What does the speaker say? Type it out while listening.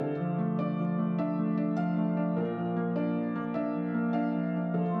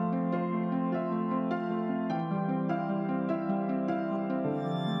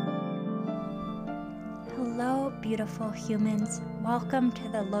beautiful humans. Welcome to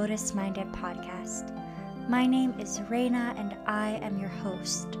the Lotus Minded podcast. My name is Reina and I am your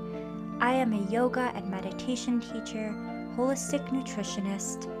host. I am a yoga and meditation teacher, holistic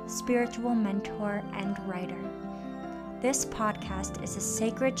nutritionist, spiritual mentor, and writer. This podcast is a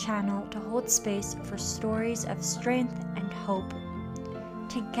sacred channel to hold space for stories of strength and hope.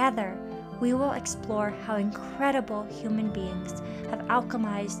 Together, we will explore how incredible human beings have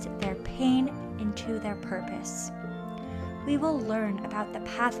alchemized their pain into their purpose. We will learn about the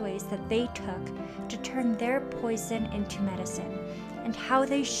pathways that they took to turn their poison into medicine and how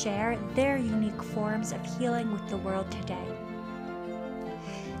they share their unique forms of healing with the world today.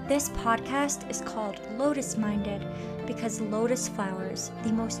 This podcast is called Lotus Minded because lotus flowers,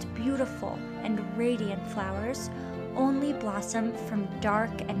 the most beautiful and radiant flowers, only blossom from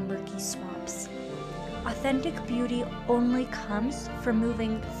dark and murky swamps. Authentic beauty only comes from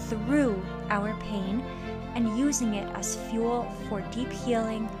moving through our pain and using it as fuel for deep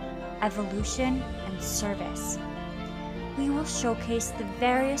healing, evolution, and service. We will showcase the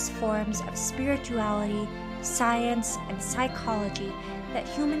various forms of spirituality, science, and psychology that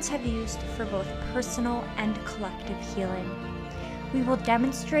humans have used for both personal and collective healing. We will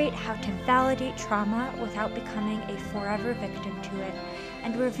demonstrate how to validate trauma without becoming a forever victim to it,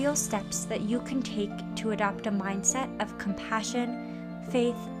 and reveal steps that you can take to adopt a mindset of compassion,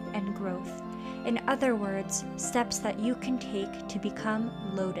 faith, and growth. In other words, steps that you can take to become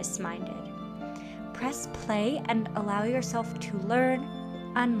lotus-minded. Press play and allow yourself to learn,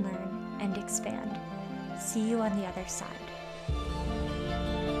 unlearn, and expand. See you on the other side.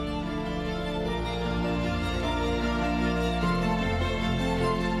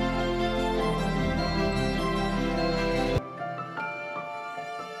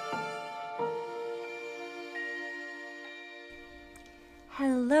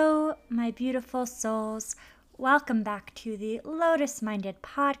 Hello, my beautiful souls. Welcome back to the Lotus Minded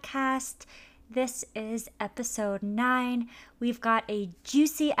podcast. This is episode 9. We've got a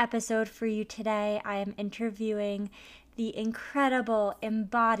juicy episode for you today. I am interviewing the incredible,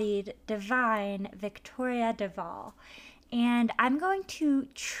 embodied, divine Victoria de Vall. And I'm going to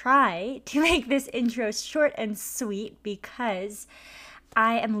try to make this intro short and sweet because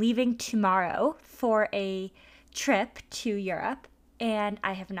I am leaving tomorrow for a trip to Europe. And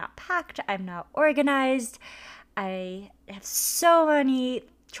I have not packed, I'm not organized, I have so many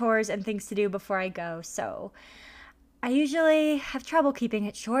chores and things to do before I go, so I usually have trouble keeping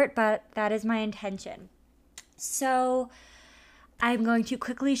it short, but that is my intention. So I'm going to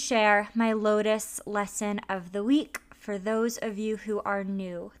quickly share my Lotus lesson of the week for those of you who are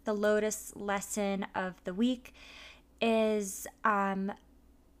new. The Lotus lesson of the week is a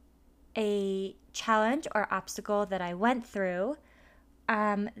challenge or obstacle that I went through.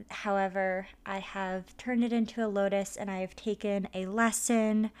 However, I have turned it into a lotus and I have taken a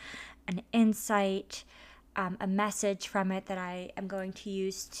lesson, an insight, a message from it that I am going to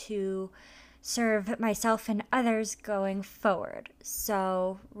use to serve myself and others going forward.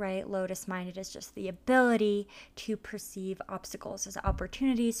 So, right, lotus minded is just the ability to perceive obstacles as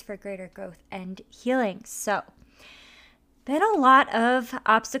opportunities for greater growth and healing. So, been a lot of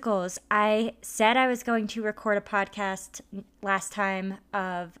obstacles. I said I was going to record a podcast last time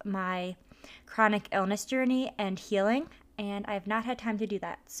of my chronic illness journey and healing, and I have not had time to do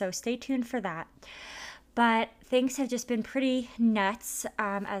that. So stay tuned for that. But things have just been pretty nuts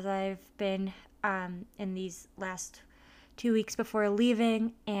as I've been in these last 2 weeks before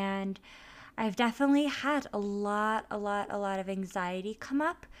leaving, and I've definitely had a lot of anxiety come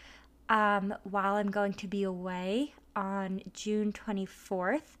up while I'm going to be away on June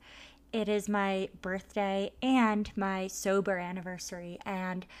 24th. It is my birthday and my sober anniversary,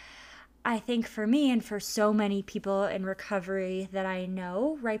 and I think for me and for so many people in recovery that I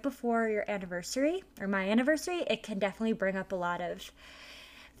know, right before your anniversary or my anniversary, it can definitely bring up a lot of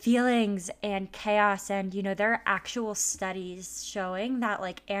feelings and chaos. And there are actual studies showing that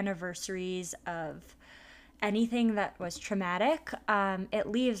like anniversaries of anything that was traumatic, it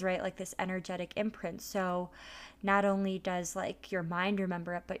leaves, right, like this energetic imprint. So not only does like your mind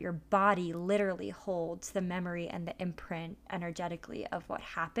remember it, but your body literally holds the memory and the imprint energetically of what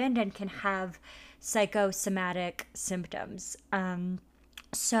happened and can have psychosomatic symptoms.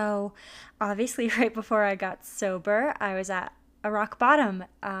 So obviously right before I got sober, I was at a rock bottom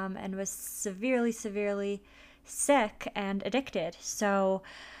and was severely sick and addicted. So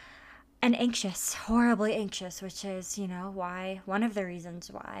and anxious, horribly anxious, which is, one of the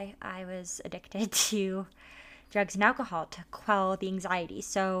reasons why I was addicted to drugs and alcohol, to quell the anxiety.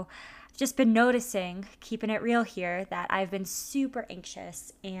 So I've just been noticing, keeping it real here, that I've been super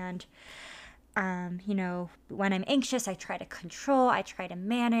anxious and When I'm anxious, I try to control, I try to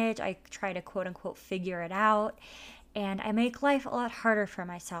manage, I try to quote unquote figure it out, and I make life a lot harder for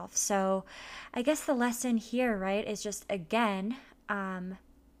myself. So I guess the lesson here, right, is just again,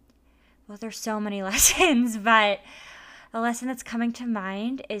 well, there's so many lessons, but a lesson that's coming to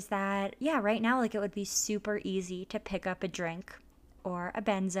mind is that, yeah, right now, like it would be super easy to pick up a drink or a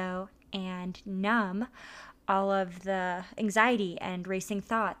benzo and numb all of the anxiety and racing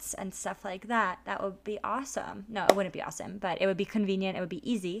thoughts and stuff like that. That would be awesome. No, it wouldn't be awesome, but it would be convenient. It would be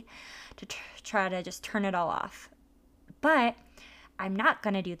easy to try to just turn it all off. But I'm not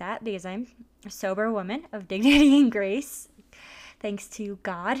going to do that because I'm a sober woman of dignity and grace, thanks to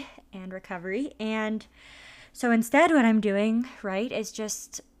God and recovery. And so instead, what I'm doing, right, is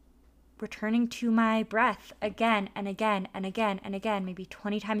just returning to my breath again and again and again and again, maybe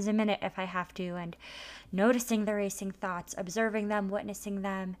 20 times a minute if I have to, and noticing the racing thoughts, observing them, witnessing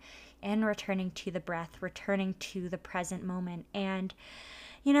them, and returning to the breath, returning to the present moment. And,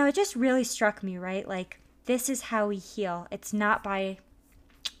 it just really struck me, right? Like, this is how we heal. It's not by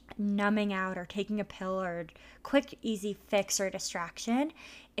numbing out or taking a pill or quick, easy fix or distraction.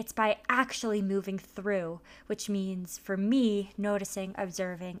 It's by actually moving through, which means for me, noticing,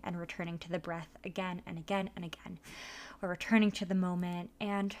 observing, and returning to the breath again and again and again, or returning to the moment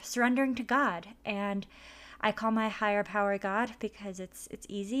and surrendering to God. And I call my higher power God because it's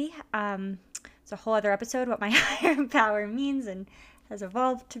easy. It's a whole other episode what my higher power means and has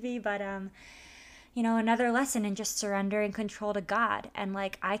evolved to be, but another lesson in just surrender and control to God. And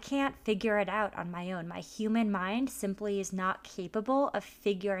like, I can't figure it out on my own. My human mind simply is not capable of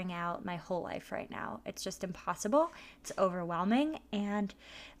figuring out my whole life right now. It's just impossible. It's overwhelming and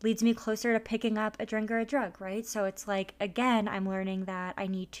leads me closer to picking up a drink or a drug, right? So it's like, again, I'm learning that I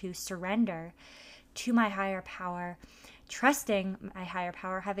need to surrender to my higher power, trusting my higher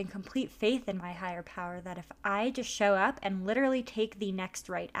power, having complete faith in my higher power, that if I just show up and literally take the next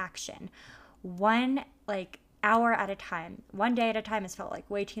right action, one hour at a time, one day at a time has felt like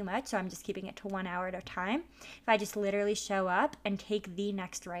way too much, so I'm just keeping it to 1 hour at a time. If I just literally show up and take the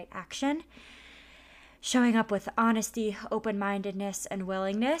next right action, showing up with honesty, open-mindedness, and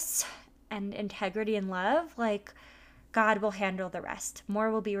willingness, and integrity and love, like, God will handle the rest.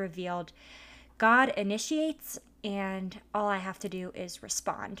 More will be revealed. God initiates, and all I have to do is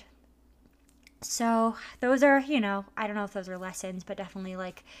respond. So those are, I don't know if those are lessons, but definitely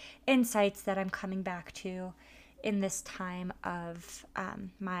like insights that I'm coming back to in this time of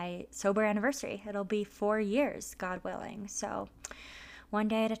my sober anniversary. It'll be 4 years, God willing. So one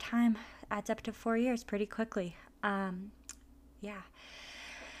day at a time adds up to 4 years pretty quickly. Yeah.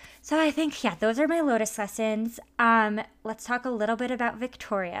 So I think, those are my Lotus lessons. Let's talk a little bit about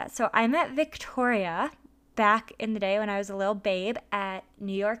Victoria. So I met Victoria back in the day when I was a little babe at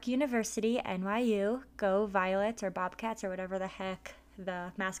New York University, NYU, go Violets or Bobcats or whatever the heck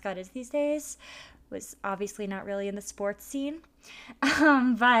the mascot is these days. Was obviously not really in the sports scene.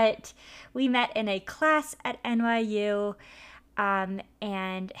 But we met in a class at NYU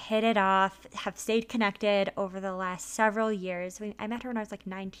and hit it off, have stayed connected over the last several years. I met her when I was like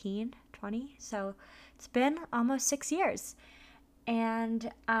 19, 20, so it's been almost 6 years.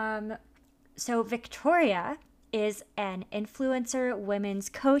 And so Victoria is an influencer, women's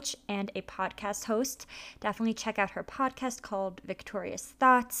coach, and a podcast host. Definitely check out her podcast called Victoria's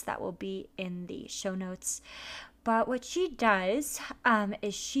Thoughts. That will be in the show notes. But what she does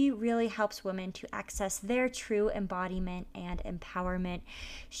is she really helps women to access their true embodiment and empowerment.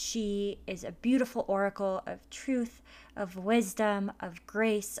 She is a beautiful oracle of truth, of wisdom, of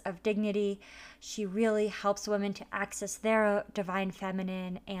grace, of dignity. She really helps women to access their divine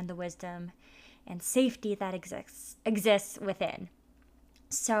feminine and the wisdom and safety that exists within.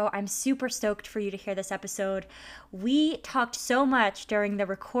 So I'm super stoked for you to hear this episode. We talked so much during the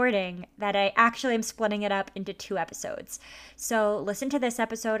recording that I actually am splitting it up into 2 episodes. So listen to this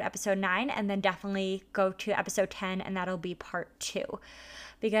episode 9, and then definitely go to episode 10, and that'll be part 2.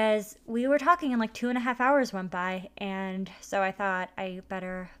 Because we were talking and like 2.5 hours went by, and so I thought I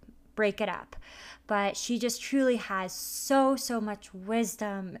better break it up. But she just truly has so much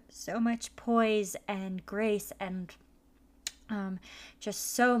wisdom, so much poise and grace, and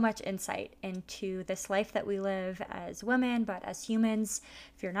just so much insight into this life that we live as women, but as humans.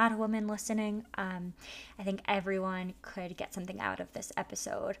 If you're not a woman listening, I think everyone could get something out of this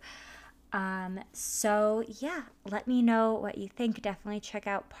episode. So yeah, let me know what you think. Definitely check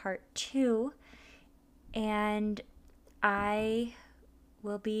out part 2. And I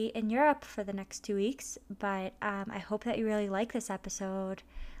will be in Europe for the next 2 weeks, but I hope that you really like this episode.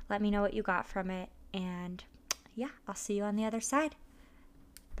 Let me know what you got from it, and yeah, I'll see you on the other side.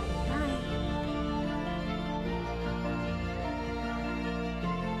 Bye.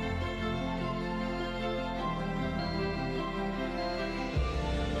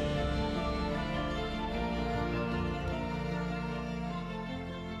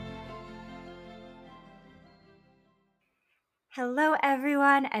 Hello,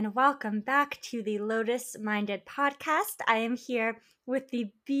 everyone, and welcome back to the Lotus Minded podcast. I am here with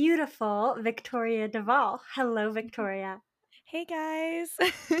the beautiful Victoria Duvall. Hello, Victoria. Hey guys.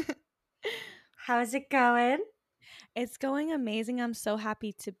 How's it going? It's going amazing. I'm so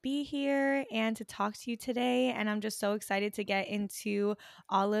happy to be here and to talk to you today. And I'm just so excited to get into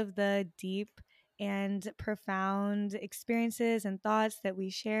all of the deep and profound experiences and thoughts that we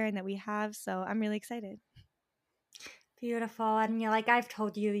share and that we have. So I'm really excited. Beautiful. And like I've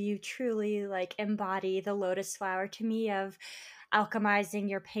told you, you truly like embody the lotus flower to me of alchemizing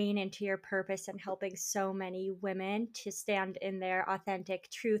your pain into your purpose and helping so many women to stand in their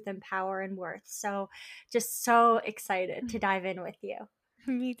authentic truth and power and worth. So just so excited to dive in with you.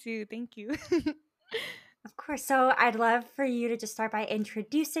 Me too. Thank you. Of course. So I'd love for you to just start by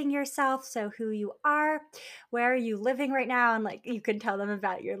introducing yourself. So who you are, where are you living right now, and like you can tell them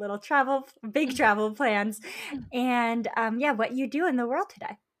about your little big travel plans, and yeah, what you do in the world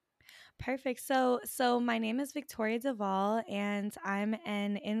today. Perfect. So my name is Victoria Duvall, and I'm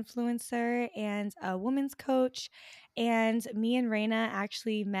an influencer and a women's coach. And me and Raina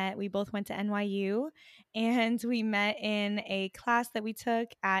actually met. We both went to NYU, and we met in a class that we took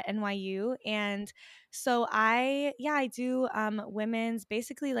at NYU. And so I do women's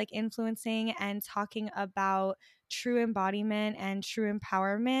basically like influencing and talking about true embodiment and true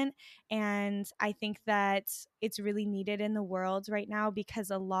empowerment. And I think that it's really needed in the world right now because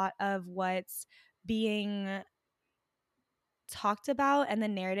a lot of what's being talked about and the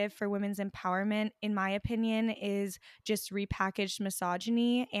narrative for women's empowerment, in my opinion, is just repackaged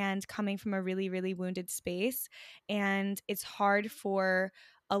misogyny and coming from a really, really wounded space. And it's hard for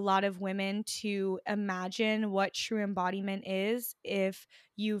a lot of women to imagine what true embodiment is if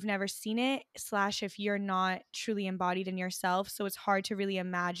you've never seen it, slash, if you're not truly embodied in yourself. So it's hard to really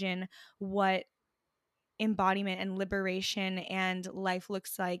imagine what embodiment and liberation and life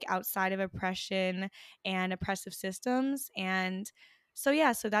looks like outside of oppression and oppressive systems. And so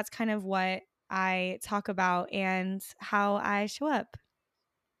that's kind of what I talk about and how I show up.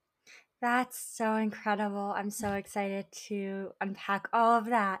 That's so incredible. I'm so excited to unpack all of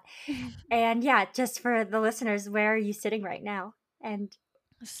that. And yeah, just for the listeners, where are you sitting right now? And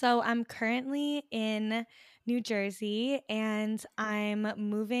So I'm currently in New Jersey and I'm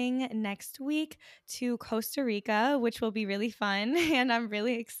moving next week to Costa Rica, which will be really fun and I'm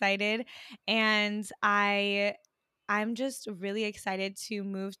really excited. And I'm just really excited to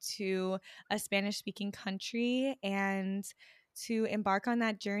move to a Spanish speaking country and to embark on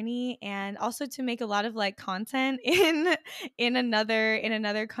that journey and also to make a lot of like content in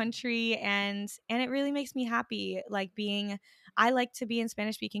another country, and it really makes me happy, like being I like to be in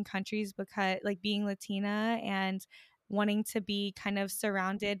Spanish speaking countries because like being Latina and wanting to be kind of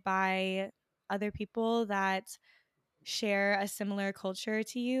surrounded by other people that share a similar culture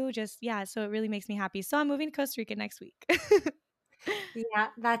to you. Just, yeah, so it really makes me happy. So I'm moving to Costa Rica next week. yeah,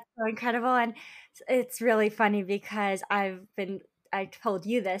 that's so incredible. And it's really funny because I told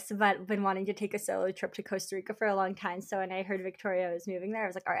you this, but been wanting to take a solo trip to Costa Rica for a long time. So when I heard Victoria was moving there, I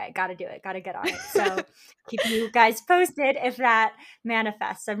was like, all right, got to do it, got to get on it. So keep you guys posted if that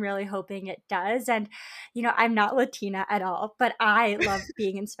manifests. I'm really hoping it does. And, I'm not Latina at all, but I love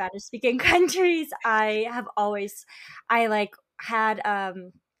being in Spanish speaking countries. I like had,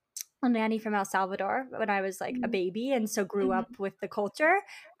 a nanny from El Salvador when I was like a Mhm, baby, and so grew mhm, up with the culture.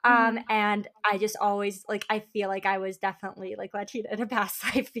 mhm, And I just always like I feel like I was definitely like Latina in a past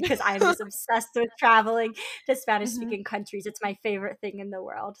life because I'm just obsessed with traveling to Spanish mhm, speaking countries. It's my favorite thing in the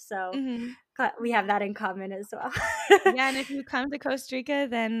world. So mhm. we have that in common as well. Yeah, and if you come to Costa Rica,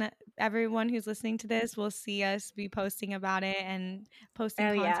 then everyone who's listening to this will see us be posting about it and posting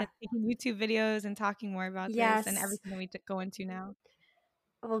Oh yeah. content, making YouTube videos and talking more about this and Yes. everything that we go into now.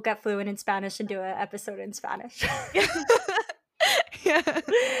 We'll get fluent in Spanish and do an episode in Spanish. Yeah,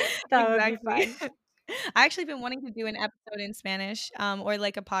 That would be exactly. fun. I actually been wanting to do an episode in Spanish, or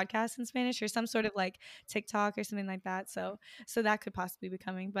like a podcast in Spanish or some sort of like TikTok or something like that. So that could possibly be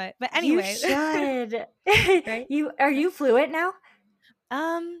coming. But You anyway, should. right? You are you fluent now?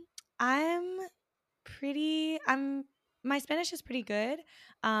 Um, I'm I'm my Spanish is pretty good.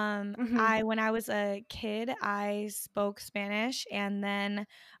 Hmm. I when I was a kid, I spoke Spanish, and then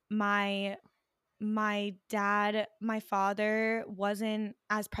my my father wasn't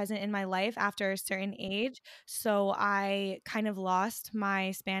as present in my life after a certain age, so I kind of lost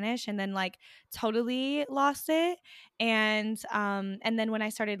my Spanish and then like totally lost it. And then when I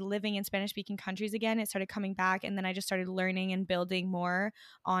started living in Spanish speaking countries again, it started coming back, and then I just started learning and building more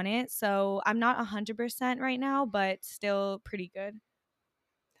on it. So I'm not 100% right now, but still pretty good.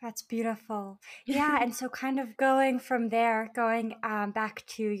 That's beautiful. Yeah, and so kind of going from there, going back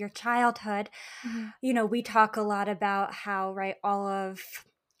to your childhood, Mhm, we talk a lot about how, right, all of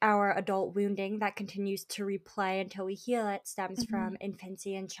our adult wounding that continues to replay until we heal it stems mhm, from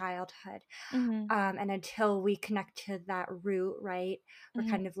infancy and childhood. mhm, And until we connect to that root, right, we're mhm,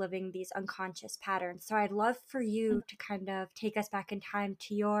 kind of living these unconscious patterns. So I'd love for mhm, you to kind of take us back in time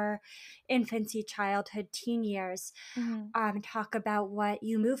to your infancy, childhood, teen years, mhm, talk about what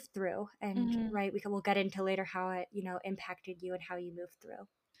you moved through, and mhm. right, we'll get into later how it impacted you and how you moved through.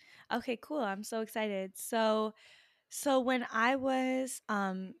 Okay, cool. I'm so excited. So when I was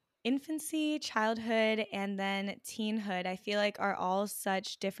infancy, childhood, and then teenhood, I feel like are all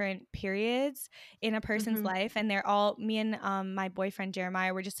such different periods in a person's Mm-hmm. life, and they're all me and my boyfriend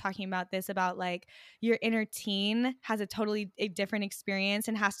Jeremiah were just talking about this about like your inner teen has a totally a different experience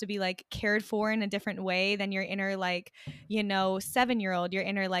and has to be like cared for in a different way than your inner like 7-year old. Your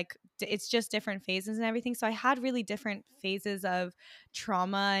inner like it's just different phases and everything. So I had really different phases of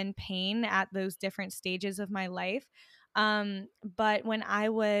trauma and pain at those different stages of my life. But when I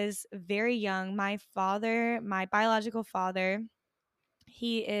was very young, my father, my biological father,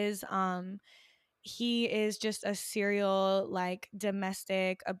 he is he is just a serial like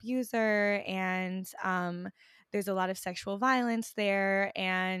domestic abuser, and there's a lot of sexual violence there,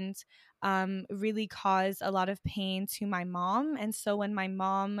 and really caused a lot of pain to my mom. And so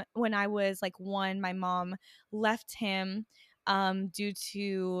when I was like one, my mom left him due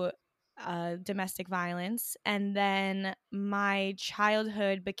to domestic violence. And then my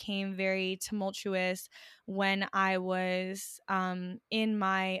childhood became very tumultuous when I was in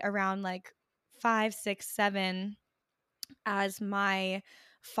my around like 5, 6, 7, as my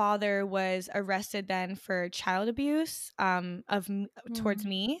father was arrested then for child abuse towards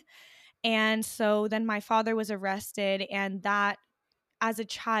me. And so then my father was arrested, and that as a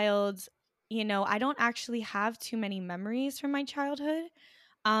child, I don't actually have too many memories from my childhood.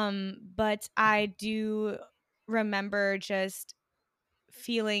 But I do remember just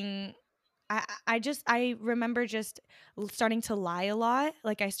feeling I remember just starting to lie a lot.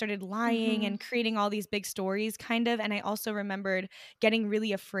 Like I started lying Mm-hmm. and creating all these big stories kind of, and I also remembered getting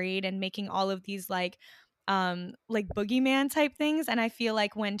really afraid and making all of these like boogeyman type things. And I feel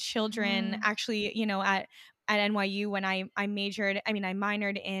like when children Mm-hmm. actually, at NYU when I majored, I mean I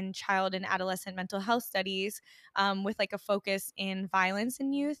minored in child and adolescent mental health studies, with like a focus in violence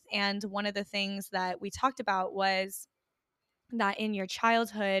in youth. And one of the things that we talked about was that in your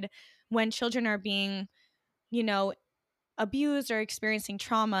childhood, when children are being, you know, abused or experiencing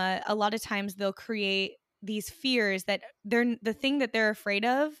trauma, a lot of times they'll create these fears that they're the thing that they're afraid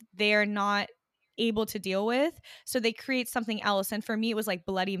of, they're not able to deal with. So they create something else. And for me, it was like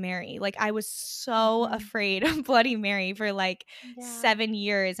Bloody Mary. Like I was so Mm-hmm. afraid of Bloody Mary for like Yeah. 7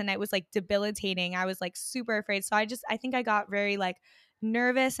 years, and it was like debilitating. I was like super afraid. So I think I got very like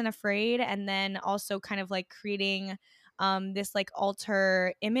nervous and afraid. And then also kind of like creating this like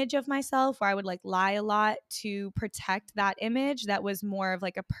alter image of myself where I would like lie a lot to protect that image that was more of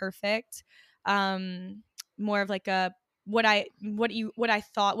like a perfect, um, more of like a what I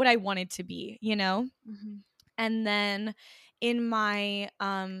thought what I wanted to be. Mm-hmm. And then in my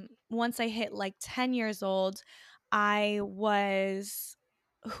once I hit like 10 years old, I was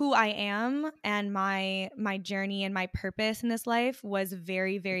who I am, and my journey and my purpose in this life was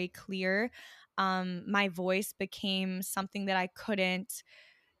very very clear. My voice became something that I couldn't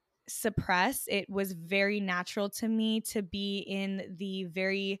suppress. It was very natural to me to be in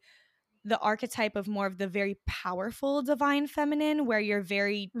the archetype of more of the very powerful divine feminine, where you're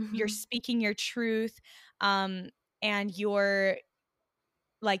Mm-hmm. speaking your truth, um and you're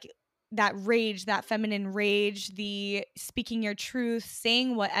like that rage, that feminine rage, the speaking your truth,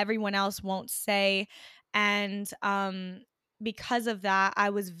 saying what everyone else won't say. And because of that, I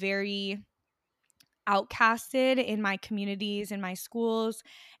was very outcasted in my communities, in my schools,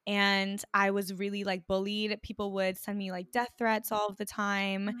 and I was really like bullied. People would send me like death threats all of the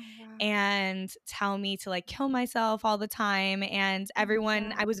time Oh wow. and tell me to like kill myself all the time. And Oh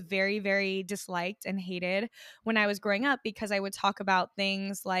everyone, I wow. was very very disliked and hated when I was growing up because I would talk about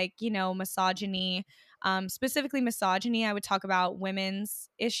things like, misogyny, specifically misogyny. I would talk about women's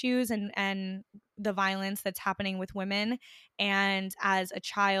issues and the violence that's happening with women. And as a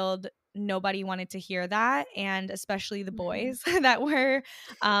child, nobody wanted to hear that, and especially the Mm-hmm. boys that were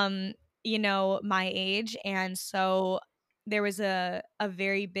my age. And so there was a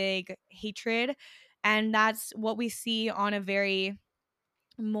very big hatred, and that's what we see on a very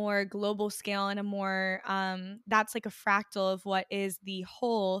more global scale and a more that's like a fractal of what is the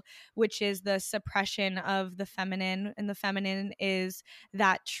whole, which is the suppression of the feminine. And the feminine is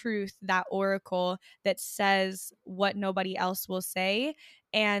that truth, that oracle that says what nobody else will say.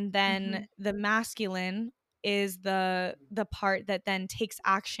 And then Mm-hmm. the masculine is the part that then takes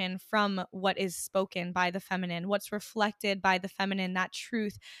action from what is spoken by the feminine, what's reflected by the feminine, that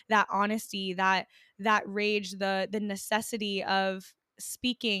truth, that honesty, that rage, the necessity of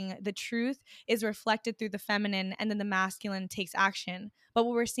speaking the truth is reflected through the feminine, and then the masculine takes action. But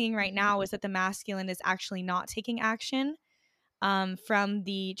what we're seeing right Mm-hmm. now is that the masculine is actually not taking action from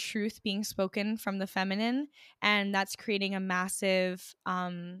the truth being spoken from the feminine, and that's creating a massive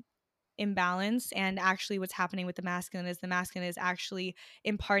imbalance. And actually what's happening with the masculine is actually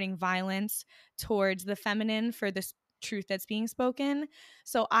imparting violence towards the feminine for this truth that's being spoken.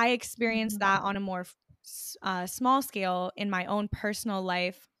 So I experienced Mm-hmm. that on a more small scale in my own personal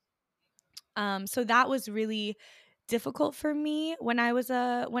life. So that was really difficult for me when I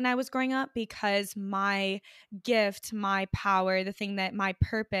was growing up, because my gift, my power, the thing that my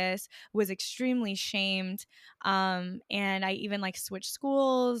purpose was extremely shamed. And I even like switched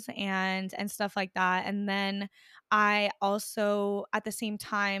schools and stuff like that. And then I also at the same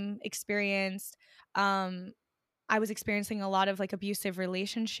time experienced um I was experiencing a lot of like abusive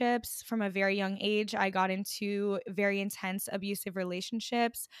relationships from a very young age. I got into very intense abusive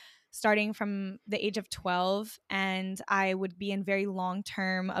relationships starting from the age of 12, and I would be in very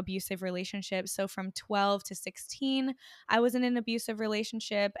long-term abusive relationships. So from 12 to 16, I was in an abusive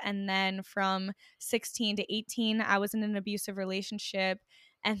relationship, and then from 16 to 18, I was in an abusive relationship,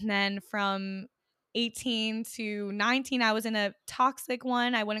 and then from 18 to 19, I was in a toxic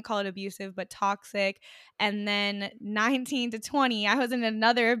one. I wouldn't call it abusive, but toxic. And then 19 to 20, I was in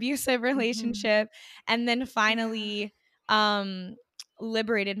another abusive Mm-hmm. relationship. And then Yeah. finally,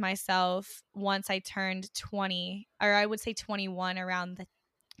 liberated myself once I turned 20, or I would say 21, around the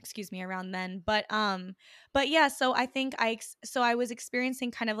around then. But yeah, so I think so I was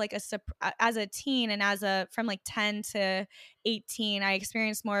experiencing kind of like as a teen, and as a from like 10 to 18, I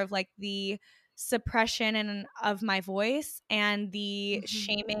experienced more of like the suppression and of my voice, and the Mm-hmm.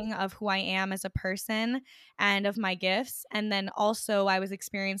 shaming of who I am as a person and of my gifts. And then also I was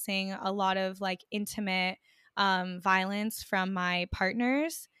experiencing a lot of like intimate violence from my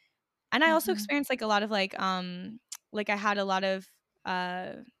partners. And I also Mm-hmm. experienced like a lot of like I had a lot of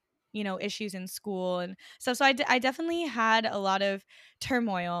uh issues in school and stuff. So I definitely had a lot of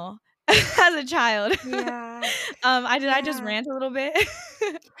turmoil as a child. Yeah. I just Yeah. rant a little bit.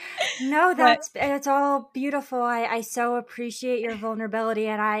 No, But that's it's all beautiful. I so appreciate your vulnerability,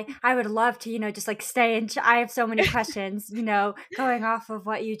 and I would love to, just like stay in. I have so many questions, going off of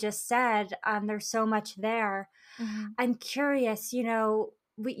what you just said. There's so much there. Mhm. I'm curious,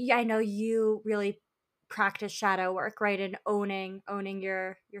 I know you really practice shadow work, right? And owning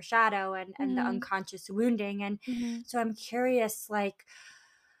your shadow and the Mhm. unconscious wounding. And Mhm. so I'm curious, like,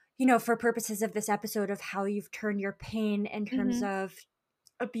 for purposes of this episode, of how you've turned your pain in terms Mhm. of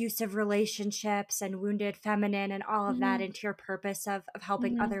abusive relationships and wounded feminine and all of that Mhm. into your purpose of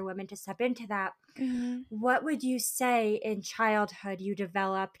helping Mhm. other women to step into that. Mhm. What would you say in childhood you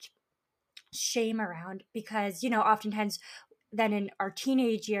developed shame around? Because oftentimes then in our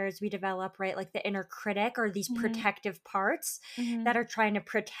teenage years we develop, right, like the inner critic, or these Mhm. protective parts that Mhm. are trying to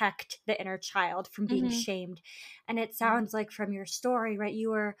protect the inner child from being Mhm. shamed. And it Mhm. sounds like from your story, right,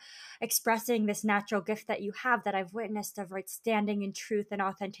 you were expressing this natural gift that you have, that I've witnessed, of, right, standing in truth and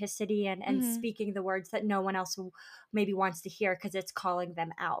authenticity, and Mhm. speaking the words that no one else maybe wants to hear because it's calling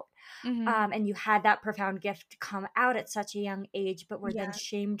them out. Mhm. And you had that profound gift come out at such a young age, but were then Yeah.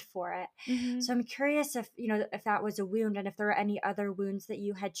 shamed for it. Mhm. So I'm curious if that was a wound, and if there are any other wounds that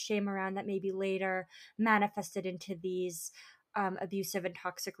you had shame around that maybe later manifested into these abusive and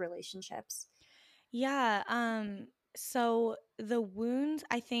toxic relationships. Yeah. So the wound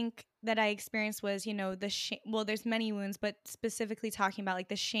I think that I experienced was, the shame. Well, there's many wounds, but specifically talking about like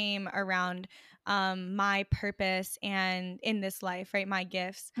the shame around my purpose and in this life, right? My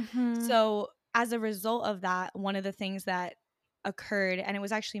gifts. Mm-hmm. So as a result of that, one of the things that occurred, and it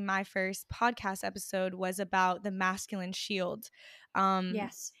was actually my first podcast episode, was about the masculine shield. Um,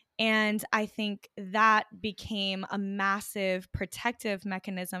 Yes. and I think that became a massive protective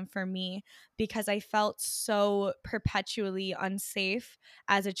mechanism for me, because I felt so perpetually unsafe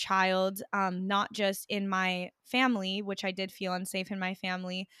as a child, not just in my family, which I did feel unsafe in my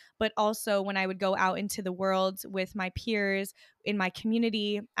family, but also when I would go out into the world with my peers in my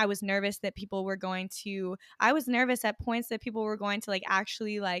community. I was nervous at points that people were going to like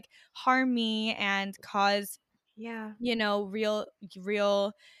actually like harm me and cause Yeah.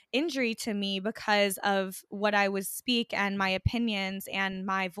 real injury to me because of what I would speak and my opinions and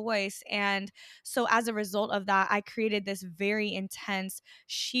my voice. And so as a result of that, I created this very intense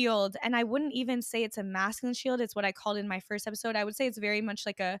shield. And I wouldn't even say it's a masculine shield. It's what I called in my first episode. I would say it's very much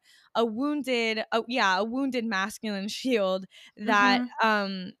like a wounded, a wounded masculine shield that Mhm.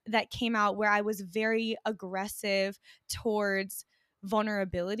 that came out where I was very aggressive towards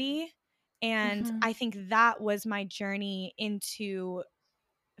vulnerability. And Mhm. I think that was my journey into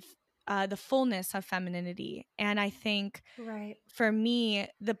the fullness of femininity. And I think Right. for me,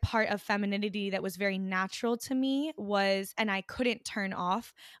 the part of femininity that was very natural to me was, and I couldn't turn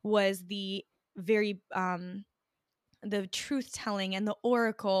off, was very the truth telling and the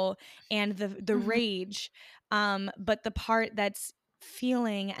oracle and the Mhm. rage. But the part that's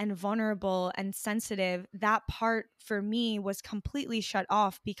feeling and vulnerable and sensitive, that part for me was completely shut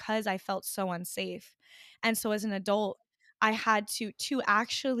off because I felt so unsafe. And so as an adult, I had to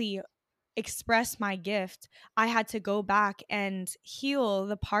actually express my gift. I had to go back and heal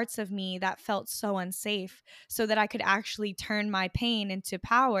the parts of me that felt so unsafe so that I could actually turn my pain into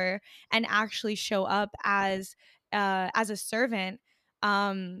power and actually show up as a servant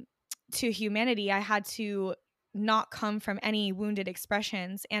um to humanity. I had to not come from any wounded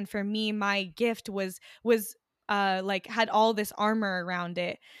expressions, and for me my gift was like had all this armor around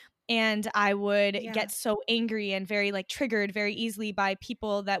it. And I would Yeah. get so angry and very like triggered very easily by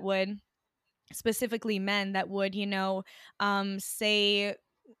people that would, specifically men that would, say,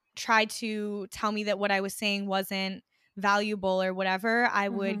 try to tell me that what I was saying wasn't valuable or whatever. I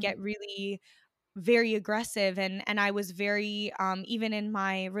would Mhm. get really very aggressive, and I was very even in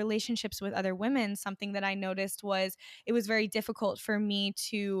my relationships with other women, something that I noticed was it was very difficult for me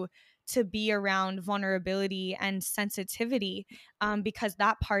to be around vulnerability and sensitivity, because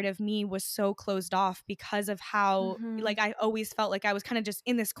that part of me was so closed off because of how Mhm. like I always felt like I was kind of just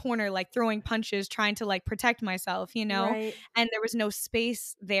in this corner like throwing punches trying to like protect myself, Right. and there was no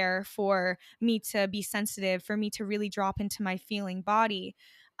space there for me to be sensitive, for me to really drop into my feeling body.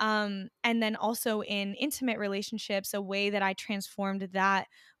 And then also in intimate relationships, a way that I transformed that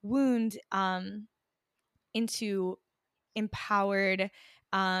wound into empowered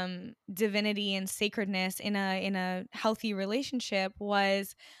divinity and sacredness in a healthy relationship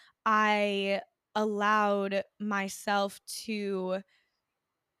was I allowed myself to,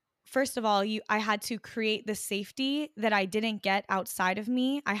 first of all, I had to create the safety that I didn't get outside of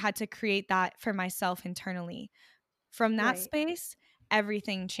me. I had to create that for myself internally. From that Right. space,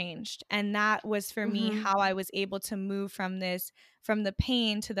 everything changed. And that was for me Mhm. how I was able to move from the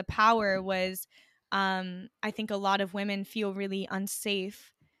pain to the power was, I think a lot of women feel really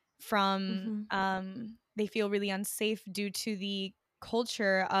unsafe Mhm. they feel really unsafe due to the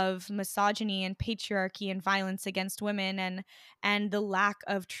culture of misogyny and patriarchy and violence against women, and the lack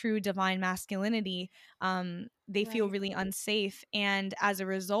of true divine masculinity. They feel Right. really unsafe, and as a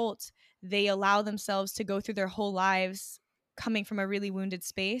result they allow themselves to go through their whole lives coming from a really wounded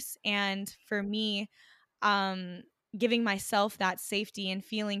space. And for me, um, giving myself that safety and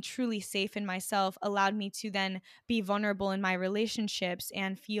feeling truly safe in myself allowed me to then be vulnerable in my relationships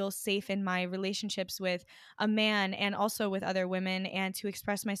and feel safe in my relationships with a man and also with other women, and to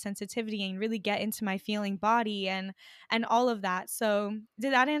express my sensitivity and really get into my feeling body and all of that. So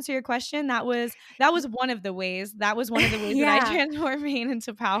did that answer your question? That was one of the ways. That was one of the ways that I Yeah. transformed pain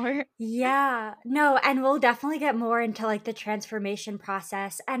into power. Yeah. No, and we'll definitely get more into like the transformation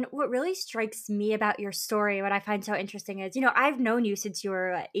process. And what really strikes me about your story, what I find so interesting is, I've known you since you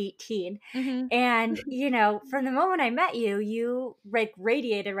were 18. Mhm. And, from the moment I met you, you like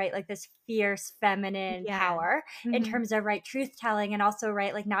radiated, right, like this fierce feminine Yeah. power in Mhm. terms of, right, truth telling and also,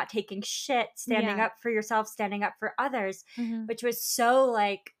 right, like not taking shit, standing Yeah. up for yourself, standing up for others, Mhm. which was so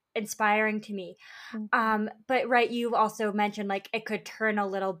like inspiring to me. Thank you. But right, you also mentioned like it could turn a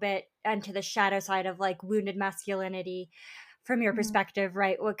little bit into the shadow side of like wounded masculinity from your Mhm. perspective,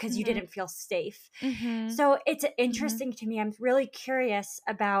 right? Because you Mhm. didn't feel safe. Mhm. So it's Mhm. interesting to me. I'm really curious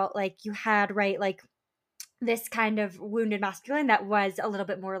about like you had, right, like this kind of wounded masculine that was a little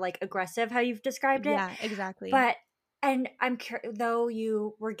bit more like aggressive, how you've described it. Yeah, exactly. But and I'm curious, though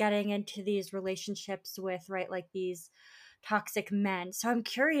you were getting into these relationships with, right, like these toxic men. So I'm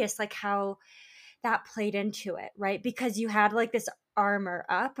curious, like how that played into it, right? Because you had like this armor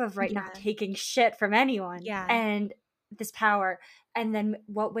up of, right, not Yeah. taking shit from anyone Yeah. and this power. And then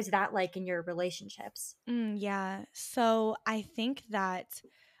what was that like in your relationships? Yeah. So I think that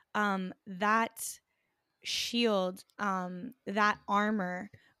that shield, that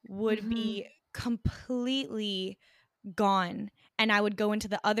armor would Mm-hmm. be completely gone and I would go into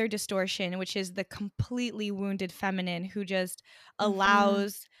the other distortion, which is the completely wounded feminine who just Mhm.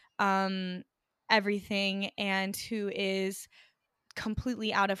 allows everything, and who is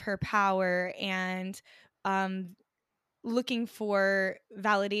completely out of her power, and um looking for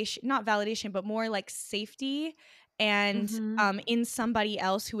validation, not validation, but more like safety, and Mhm. in somebody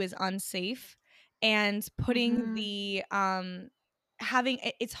else who is unsafe, and putting Mhm. the having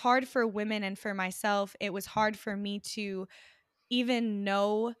it's hard for women, and for myself it was hard for me to even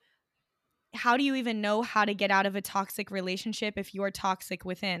know, how do you even know how to get out of a toxic relationship if you're toxic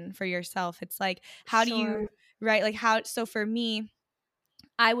within for yourself? It's like, how do you, Sure. right, like how, so for me,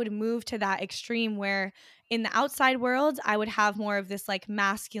 I would move to that extreme where in the outside world, I would have more of this like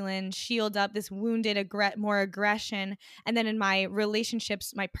masculine shield up, this wounded, more aggression. And then in my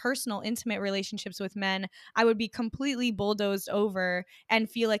relationships, my personal, intimate relationships with men, I would be completely bulldozed over and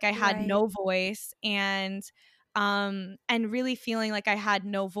feel like I had Right. no voice, and really feeling like I had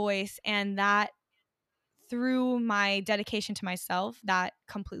no voice. And that, through my dedication to myself, that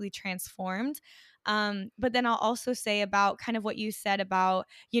completely transformed. But then I'll also say about kind of what you said about,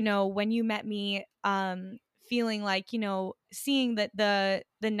 when you met me, feeling like, seeing that the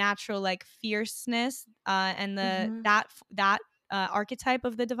natural like fierceness, and Mhm. that archetype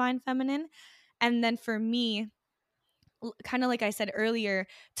of the divine feminine. And then for me, kind of like I said earlier,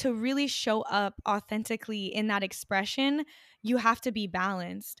 to really show up authentically in that expression, you have to be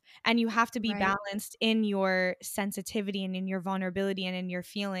balanced, and you have to be Right. balanced in your sensitivity and in your vulnerability and in your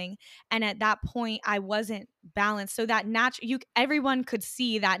feeling. And at that point, I wasn't balanced. So that everyone could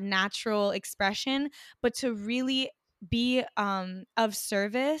see that natural expression, but to really be of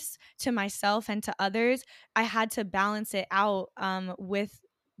service to myself and to others, I had to balance it out with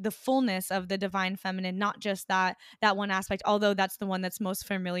the fullness of the divine feminine, not just that one aspect, although that's the one that's most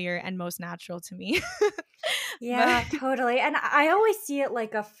familiar and most natural to me. But Yeah, totally. And I always see it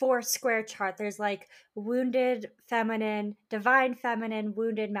like a four square chart. There's like wounded feminine, divine feminine,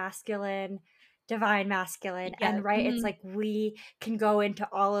 wounded masculine, divine masculine. yeah, And right, it's mhm, like we can go into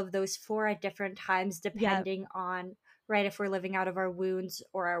all of those four at different times yeah, depending on, right, if we're living out of our wounds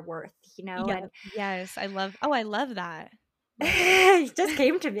or our worth, yeah, and yes, I love that. Love that. it just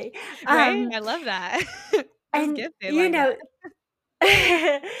came to me. Right? Um I love that. I was and gifted like that.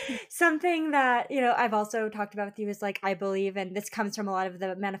 something that, I've also talked about with you is like I believe, and this comes from a lot of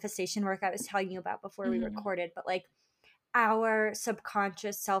the manifestation work I was telling you about before we Mhm, recorded, but like our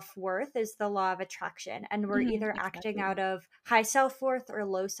subconscious self-worth is the law of attraction, and we're mhm, either acting exactly. out of high self-worth or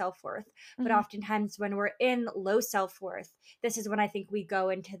low self-worth. But Mhm, oftentimes when we're in low self-worth, this is when I think we go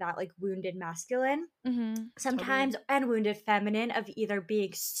into that like wounded masculine mhm, totally, sometimes, and wounded feminine, of either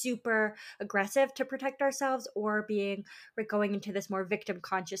being super aggressive to protect ourselves or being, we're going into this more victim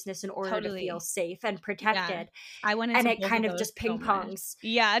consciousness in order to feel totally. safe and Yeah. protected, I went and into it both of kind of those just so ping much. pongs.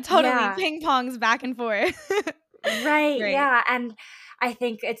 Yeah, totally, Yeah. ping pongs back and forth. Right, Right, yeah, and I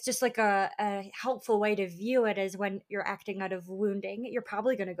think it's just like a helpful way to view it is when you're acting out of wounding, you're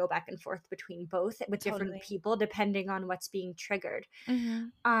probably gonna go back and forth between both with different totally. people depending on what's being triggered.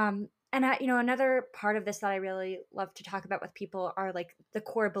 Mhm, And another part of this that I really love to talk about with people are like the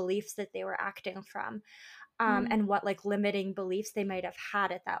core beliefs that they were acting from, mhm, and what like limiting beliefs they might have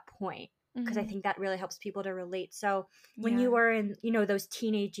had at that point. Because I mhm. think that really helps people to relate. So when you Yeah, were in, those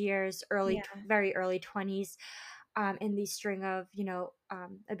teenage years, yeah, very early 20s, in these string of,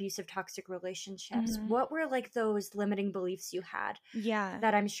 abusive, toxic relationships, mhm. what were like those limiting beliefs you had Yeah,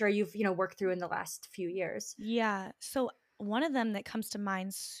 that I'm sure you've, worked through in the last few years? yeah. So one of them that comes to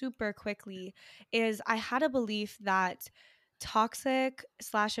mind super quickly is I had a belief that toxic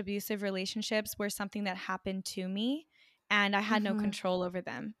slash abusive relationships were something that happened to me, and I had no Mm-hmm. control over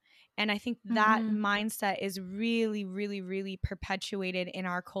them. And I think that Mm-hmm. mindset is really, really, really perpetuated in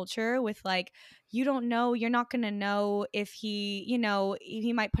our culture with like, you don't know, you're not going to know if he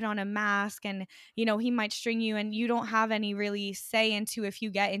might put on a mask, and, he might string you, and you don't have any really say into if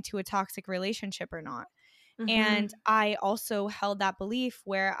you get into a toxic relationship or not. And Mm-hmm. I also held that belief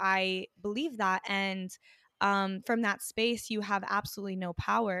where I believe that. And from that space, you have absolutely no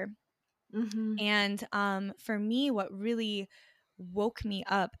power. Mm-hmm. And for me, what really woke me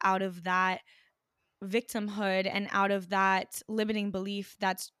up out of that victimhood and out of that limiting belief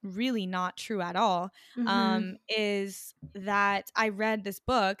that's really not true at all, Mm-hmm. is that I read this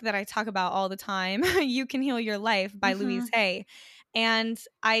book that I talk about all the time, You Can Heal Your Life by Louise Mm-hmm. Hay. And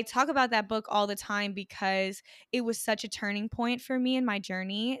I talk about that book all the time because it was such a turning point for me in my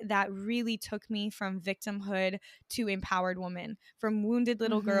journey that really took me from victimhood to empowered woman, from wounded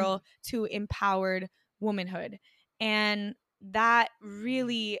little Mm-hmm. girl to empowered womanhood. And that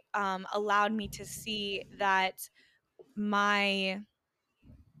really allowed me to see that my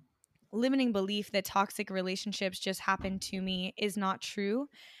limiting belief that toxic relationships just happen to me is not true,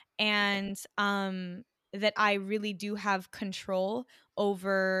 and that I really do have control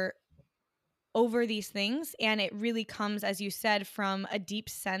over these things. And it really comes, as you said, from a deep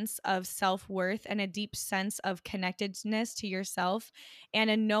sense of self-worth and a deep sense of connectedness to yourself and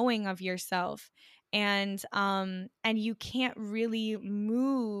a knowing of yourself. And you can't really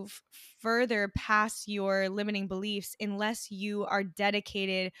move further past your limiting beliefs unless you are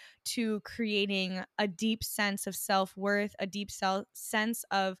dedicated to creating a deep sense of self-worth, a deep sense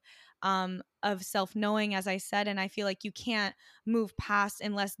of self-knowing, as I said. And I feel like you can't move past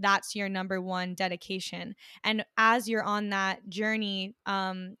unless that's your number one dedication. And as you're on that journey,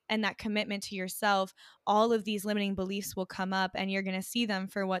 and that commitment to yourself, all of these limiting beliefs will come up, and you're going to see them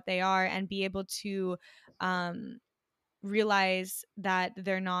for what they are and be able to um, realize that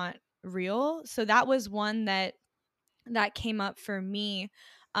they're not real. So that was one that came up for me.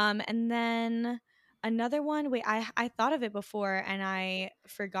 And then another one, wait, I thought of it before and I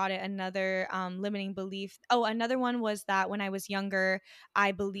forgot it. Another limiting belief. Oh, another one was that when I was younger,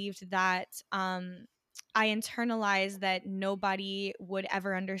 I believed that I internalized that nobody would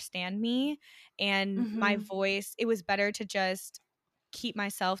ever understand me and my Mm-hmm. voice. It was better to just keep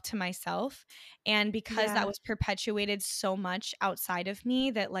myself to myself. And because that Yeah. was perpetuated so much outside of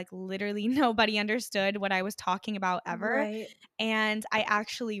me, that like literally nobody understood what I was talking about ever. Right. And I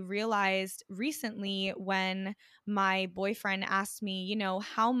actually realized recently when my boyfriend asked me,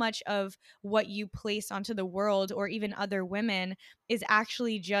 how much of what you place onto the world or even other women is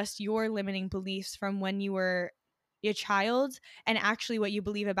actually just your limiting beliefs from when you were a child, and actually what you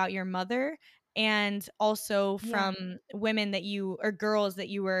believe about your mother, and also Yeah. from women that you or girls that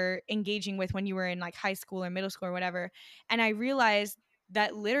you were engaging with when you were in like high school or middle school or whatever. And I realized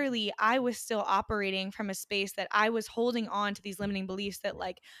that literally I was still operating from a space that I was holding on to these limiting beliefs that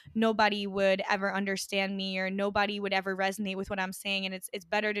like nobody would ever understand me or nobody would ever resonate with what I'm saying, and it's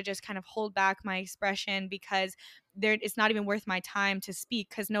better to just kind of hold back my expression because it's not even worth my time to speak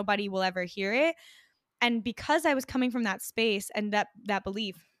because nobody will ever hear it. And because I was coming from that space and that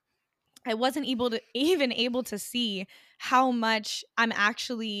belief, I wasn't able to see how much I'm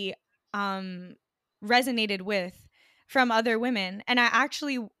actually um resonated with from other women. And I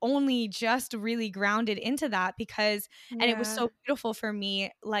actually only just really grounded into that because, and it was Yeah. so beautiful for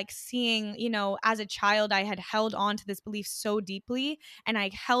me, like seeing, as a child I had held on to this belief so deeply and I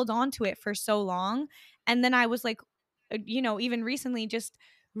held on to it for so long. And then I was like, even recently just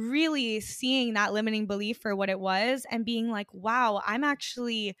really seeing that limiting belief for what it was and being like, wow, I'm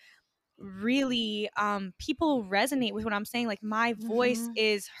actually really people resonate with what I'm saying. Like my voice Mm-hmm.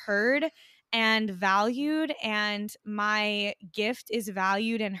 is heard and valued, and my gift is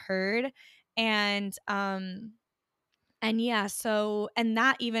valued and heard. And yeah, so, and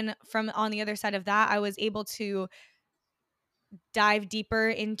that, even from on the other side of that, I was able to dive deeper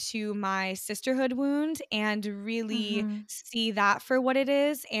into my sisterhood wound and really Mm-hmm. see that for what it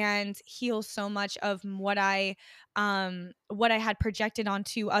is and heal so much of what I had projected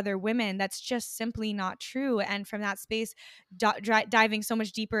onto other women that's just simply not true. And from that space, diving so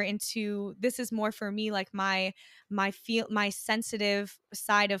much deeper into, this is more for me like my sensitive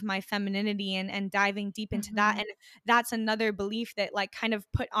side of my femininity, and diving deep into that. Mm-hmm. And that's another belief that like kind of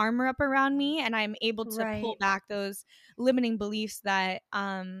put armor up around me, and I'm able to pull Right. back those limiting beliefs that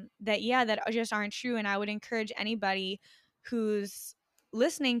just aren't true. And I would encourage anybody who's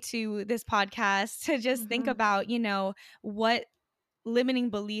listening to this podcast to just think Mm-hmm. about, what limiting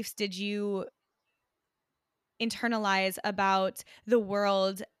beliefs did you internalize about the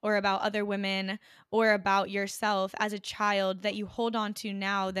world or about other women or about yourself as a child that you hold on to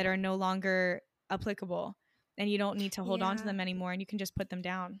now that are no longer applicable, and you don't need to hold on to Yeah. them anymore and you can just put them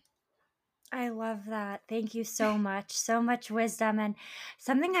down. I love that. Thank you so much. So much wisdom. And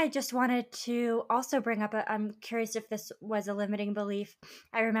something I just wanted to also bring up. I'm curious if this was a limiting belief.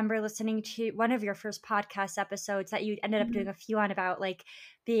 I remember listening to one of your first podcast episodes that you ended up doing Mhm. a few on about like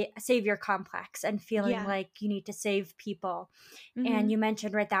the savior complex and feeling Yeah. like you need to save people. And Hmm. you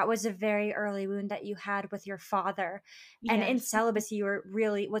mentioned, right, that was a very early wound that you had with your father. And in Yes. celibacy, you were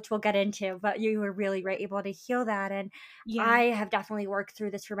really, which we'll get into, but you were really right, able to heal that. And Yeah. I have definitely worked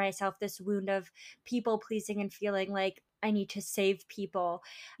through this for myself, this wound of people pleasing and feeling like I need to save people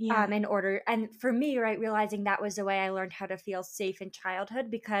Yeah. in order. And for me, right, realizing that was the way I learned how to feel safe in childhood,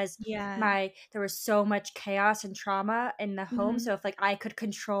 because Yeah. there was so much chaos and trauma in the home. Mhm. So if like I could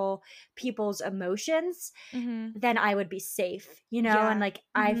control people's emotions, Mhm. then I would be safe, you know? And Yeah. like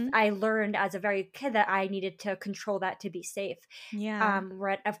Mhm. I learned as a very kid that I needed to control that to be safe. Yeah.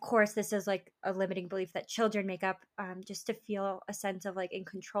 Right, of course this is like a limiting belief that children make up, just to feel a sense of like in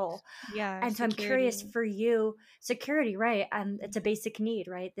control. Yeah, And so I'm curious security. for you, security, right? It's a basic need,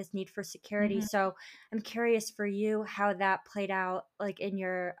 right? This need for security. Mhm. So I'm curious for you how that played out like in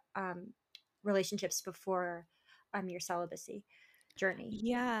your relationships before your celibacy journey.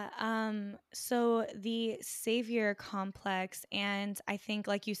 Yeah, so the savior complex, and I think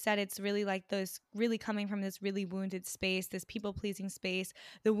like you said, it's really like those really coming from this really wounded space, this people-pleasing space,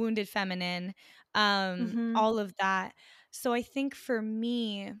 the wounded feminine, Mhm. all of that. So I think for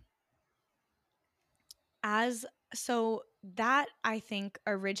me, as so that I think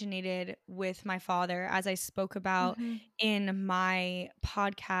originated with my father, as I spoke about Mhm. in my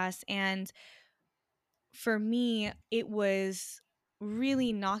podcast. And for me, it was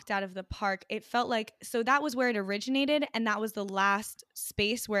really knocked out of the park. It felt like, so that was where it originated, and that was the last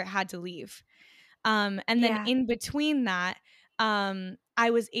space where it had to leave. And then Yeah. in between that, I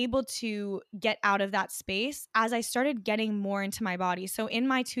was able to get out of that space as I started getting more into my body. So in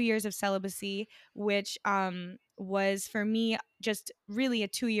my 2 years of celibacy, which was for me just really a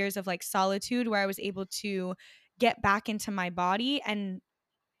 2 years of like solitude, where I was able to get back into my body and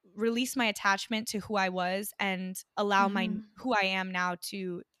release my attachment to who I was and allow my Mhm. who I am now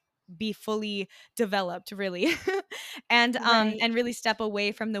to be fully developed, really. Right. And really step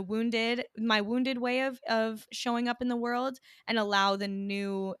away from my wounded way of showing up in the world, and allow the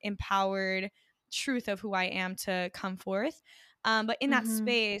new empowered truth of who I am to come forth. But in that Mhm.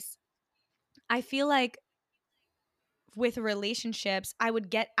 space, I feel like with relationships, I would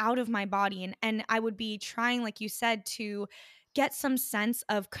get out of my body, and I would be trying, like you said, to get some sense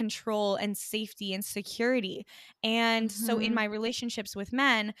of control and safety and security. And so in Mhm. my relationships with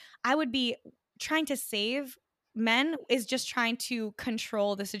men, I would be trying to save. Men is just trying to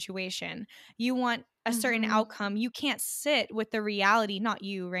control the situation. You want a certain Mhm. outcome. You can't sit with the reality, not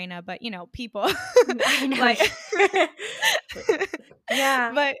you, Reina, but people. I know. Like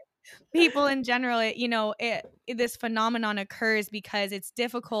Yeah. but people in general, this phenomenon occurs because it's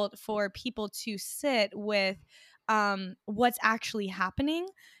difficult for people to sit with what's actually happening.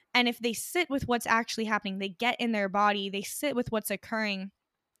 And if they sit with what's actually happening, they get in their body, they sit with what's occurring,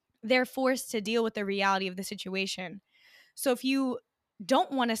 they're forced to deal with the reality of the situation. So if you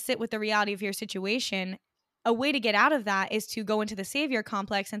don't want to sit with the reality of your situation, a way to get out of that is to go into the savior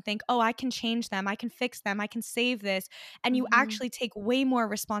complex and think, oh, I can change them. I can fix them. I can save this. And you Mhm. actually take way more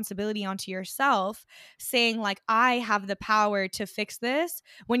responsibility onto yourself, saying, like, I have the power to fix this,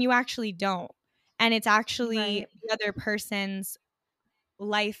 when you actually don't. And it's actually Right. the other person's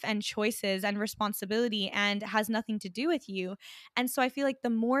life and choices and responsibility, and has nothing to do with you. And so I feel like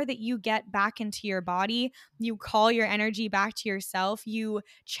the more that you get back into your body, you call your energy back to yourself, you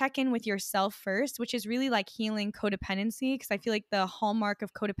check in with yourself first, which is really like healing codependency, because I feel like the hallmark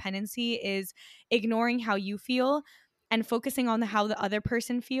of codependency is ignoring how you feel and focusing on how the other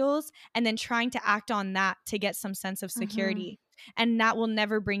person feels, and then trying to act on that to get some sense of Mhm. security. And that will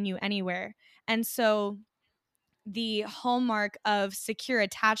never bring you anywhere. And so the hallmark of secure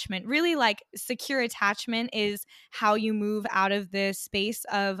attachment, really, like, secure attachment is how you move out of this space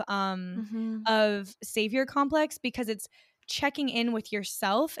Mhm. of savior complex, because it's checking in with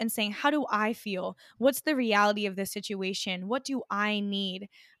yourself and saying, how do I feel, what's the reality of this situation, what do I need,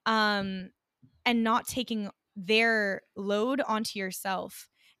 um and not taking their load onto yourself.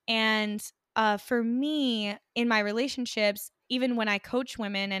 And for me, in my relationships, even when I coach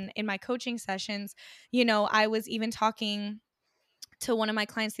women and in my coaching sessions, I was even talking to one of my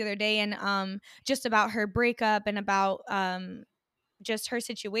clients the other day, and just about her breakup, and about just her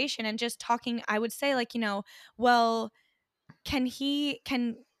situation, and just talking, I would say, like, well, can he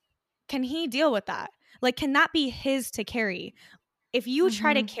deal with that? Like, can that be his to carry? If you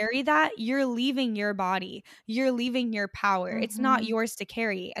try to Mhm. carry that, you're leaving your body. You're leaving your power. It's not Mhm. yours to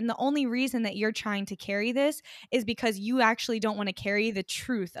carry. And the only reason that you're trying to carry this is because you actually don't want to carry the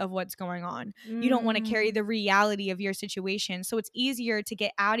truth of what's going on. You don't want to carry Mm. the reality of your situation. So it's easier to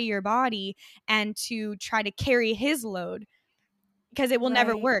get out of your body and to try to carry his load, because it will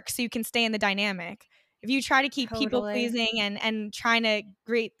never Right. work. So you can stay in the dynamic. If you try to keep people Totally. pleasing and trying to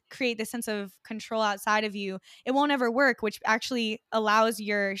create this sense of control outside of you, it won't ever work, which actually allows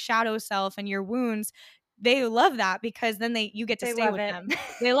your shadow self and your wounds they love that because then you get to They stay love with it. them.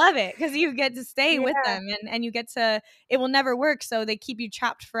 They love it because you get to stay with Yeah. them, and you get to, it will never work, so they keep you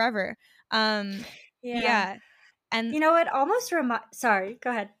trapped forever. Yeah. Yeah. And You know, it almost sorry, go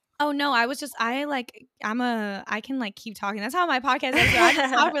ahead. oh, no, I was just I, like I can, like, keep talking. That's how my podcast episode I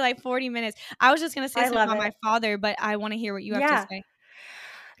can talk for, like, 40 minutes. I was just gonna say I something love about my it. father, but I wanna hear what you have to Yeah. say.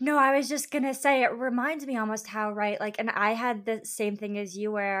 No, I was just gonna say it reminds me almost how, right, like, and I had the same thing as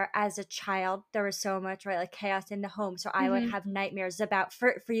you where as a child there was so much, right, like chaos in the home. So I would Mhm. have nightmares about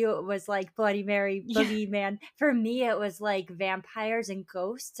for you it was like Bloody Mary, Yeah. Boogeyman. For me it was like vampires and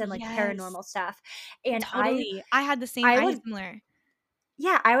ghosts and like Yes. paranormal stuff. And Totally. I I had would similar.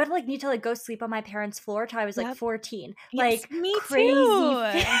 yeah, I would like need to like go sleep on my parents' floor till I was like Yep. 14. Yes, Like me crazy too.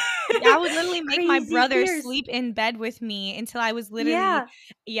 Yeah, I would literally make my crazy brother fears. sleep in bed with me until I was literally Yeah.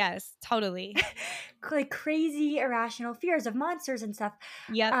 yes, totally. Like crazy irrational fears of monsters and stuff.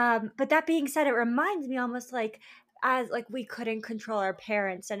 Yep. But that being said, it reminds me almost like as like we couldn't control our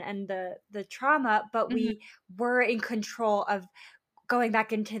parents and the trauma, but Mhm. we were in control of going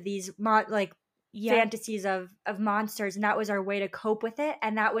back into these like Yep. fantasies of monsters, and that was our way to cope with it,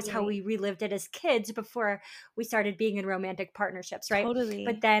 and that was how Totally. we relived it as kids before we started being in romantic partnerships, right? But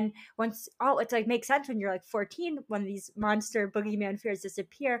Totally. then once it's like makes sense when you're like 14 when these monster boogeyman fears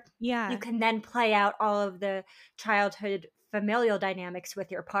disappear, you Yeah. can then play out all of the childhood familial dynamics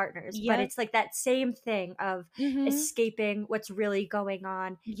with your partners. But Yep. it's like that same thing of Mhm. escaping what's really going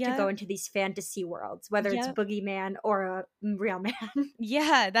on to go Yep. into these fantasy worlds, whether it's Yep. boogeyman or a real man.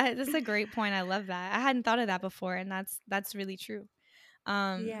 Yeah, that's a great point, I love that. I hadn't thought of that before, and that's really true.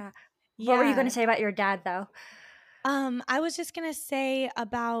 Um, Yeah. What were you yeah. gonna say about your dad, though? I was just gonna say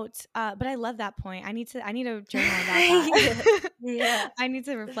about, but I love that point. I need to journal about Yeah. that. Yeah. I need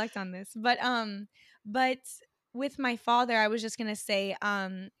to reflect on this. But with my father, I was just gonna say,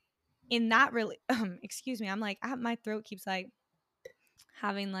 in that really, excuse me, I'm like, my throat keeps like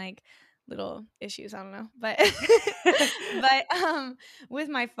having like little issues. I don't know, but but with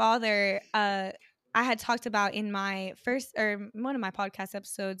my father, I had talked about in my first or one of my podcast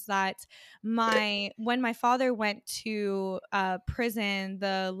episodes that my when my father went to prison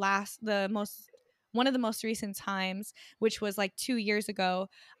the most one of the most recent times, which was like 2 years ago,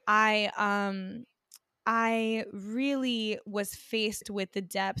 I I really was faced with the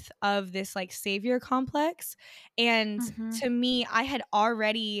depth of this like savior complex. And Mhm. to me, I had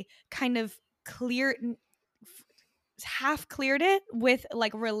already kind of cleared f- half cleared it with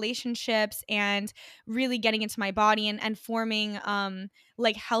like relationships and really getting into my body and forming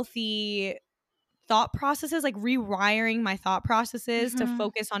like healthy thought processes, like rewiring my thought processes to Mhm.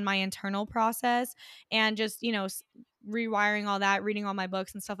 focus on my internal process and just, rewiring all that, reading all my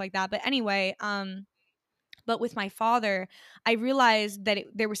books and stuff like that. But anyway, but with my father, I realized that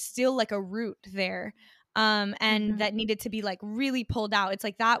there was still like a root there, and Mhm. that needed to be like really pulled out. It's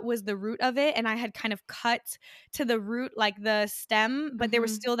like that was the root of it, and I had kind of cut to the root, like the stem, but there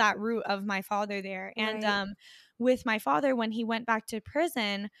was Mhm. still that root of my father there. And Right. with my father, when he went back to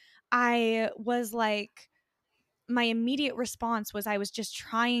prison, I was like, my immediate response was I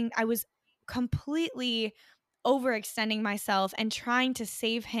was completely overextending myself and trying to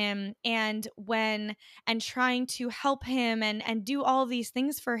save him and trying to help him and do all these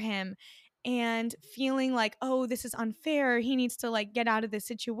things for him and feeling like, oh, this is unfair, he needs to like get out of this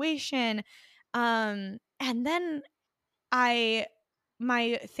situation. And then I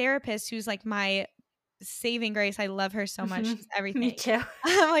my therapist, who's like my saving grace, I love her so much, she's Mhm. Me everything. too.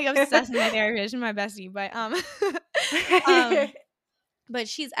 I'm like obsessed with my therapist, she's my bestie, but um but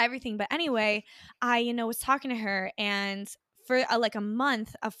she's everything. But anyway, I was talking to her, and for like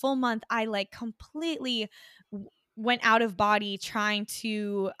a full month, I like completely went out of body trying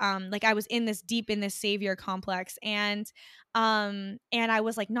to like I was in this deep in this savior complex, and I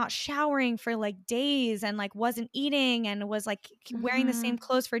was like not showering for like days and like wasn't eating and was like wearing the same Mhm.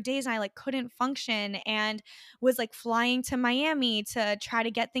 clothes for days, and I like couldn't function and was like flying to Miami to try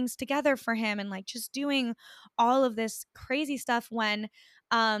to get things together for him and like just doing all of this crazy stuff when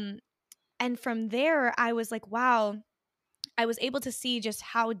um and from there I was like, wow, I was able to see just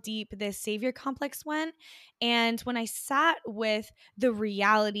how deep this savior complex went. And when I sat with the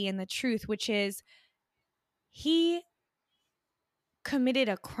reality and the truth, which is he committed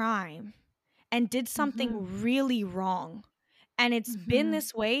a crime and did Mhm. something really wrong, and it's been Mhm.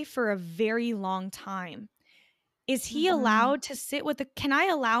 this way for a very long time. Is he Mhm. allowed to sit with the can I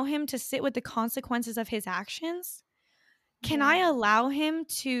allow him to sit with the consequences of his actions? Can I Yeah. allow him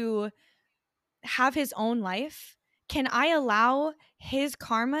to have his own life? Can I allow his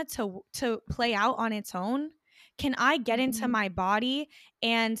karma to play out on its own? Can I get into Mhm. my body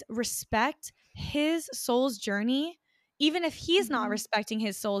and respect his soul's journey, even if he's not Mhm. respecting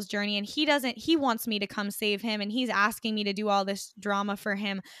his soul's journey and he wants me to come save him and he's asking me to do all this drama for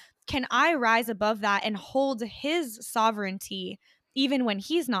him, can I rise above that and hold his sovereignty even when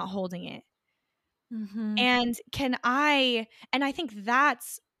he's not holding it? Mhm. And I think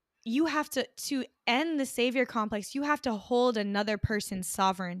that's, you have to end the savior complex, you have to hold another person's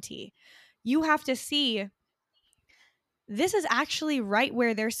sovereignty. You have to see this is actually right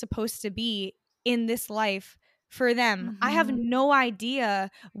where they're supposed to be in this life for them. I have Mhm. no idea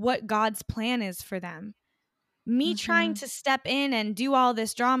what God's plan is for them. Me trying Mhm. to step in and do all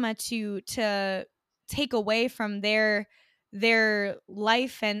this drama to take away from their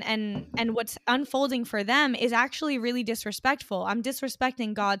life and what's unfolding for them is actually really disrespectful. I'm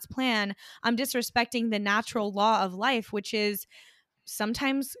disrespecting God's plan. I'm disrespecting the natural law of life, which is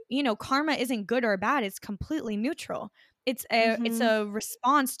sometimes, karma isn't good or bad, it's completely neutral. It's Mhm. a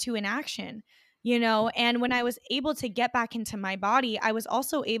response to an action. And when I was able to get back into my body, I was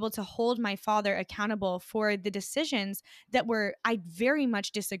also able to hold my father accountable for the decisions that were I very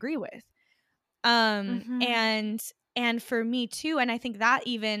much disagree with. Mhm. And for me too, and I think that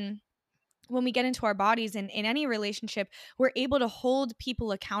even when we get into our bodies in any relationship, we're able to hold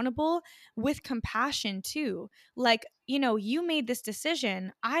people accountable with compassion too. Like, you made this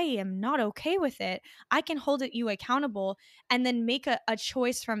decision. I am not okay with it. I can hold you accountable and then make a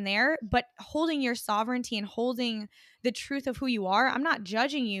choice from there. But holding your sovereignty and holding the truth of who you are, I'm not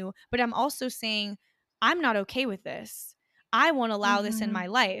judging you, but I'm also saying, I'm not okay with this. I won't allow this in Mhm. my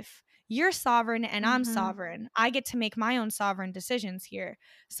life. You're sovereign and I'm Mhm. sovereign. I get to make my own sovereign decisions here.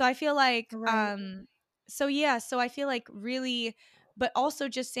 So I feel like Right. so I feel like really, but also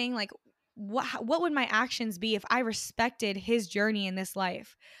just saying like what would my actions be if I respected his journey in this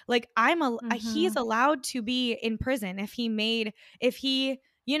life? Like he's Mhm. allowed to be in prison if he,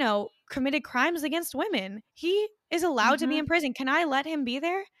 committed crimes against women. He is allowed to be in Mhm. prison. Can I let him be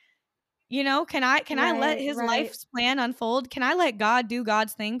there? Can I let Right. his Right. life's plan unfold? Can I let God do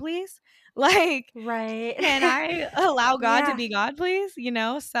God's thing, please? Like, Right. can I allow God to Yeah. be God, please?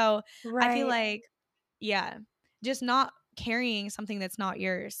 So I feel Right. like, yeah, just not carrying something that's not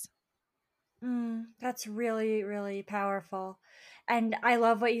yours. That's really, really powerful. And I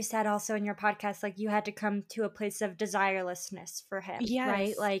love what you said also in your podcast. Like, you had to come to a place of desirelessness for him,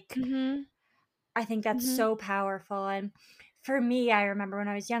 right? Yes. Like, Mhm. I think that's Mhm. so powerful. And for me, I remember when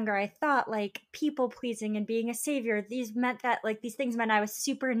I was younger, I thought like people pleasing and being a savior, these meant that like these things meant I was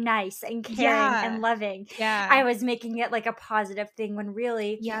super nice and caring and Yeah. loving. Yeah. I was making it like a positive thing when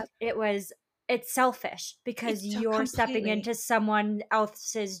really Yep. it was it's selfish because It's so you're stepping completely. into someone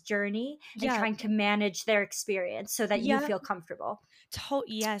else's journey and Yep. trying to manage their experience so that you Yep. feel comfortable.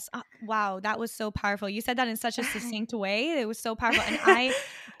 Yes. Wow, that was so powerful. You said that in such a succinct way. It was so powerful. And I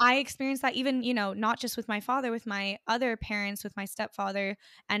experienced that even, not just with my father, with my other parents, with my stepfather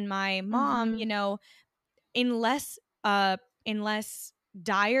and my mom, Mhm. in less uh in less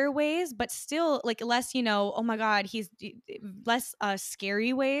dire ways, but still like less, oh my god, less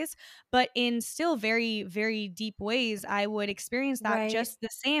scary ways, but in still very, very deep ways. I would experience that Right. just the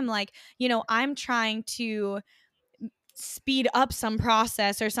same. Like, I'm trying to speed up some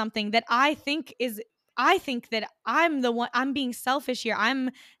process or something that I think that I'm the one, I'm being selfish here.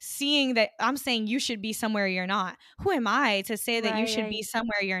 I'm saying you should be somewhere you're not. Who am I to say that you should be Right.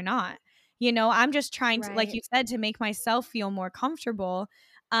 somewhere you're not? I'm just trying to, like Right. you said, to make myself feel more comfortable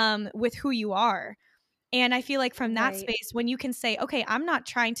with who you are. And I feel like from that Right. space, when you can say, okay, I'm not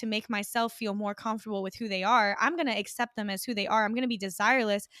trying to make myself feel more comfortable with who they are, I'm going to accept them as who they are. I'm going to be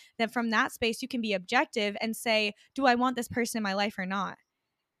desireless. Then from that space, you can be objective and say, do I want this person in my life or not?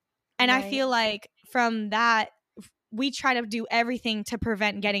 And I Right. feel like from that, we try to do everything to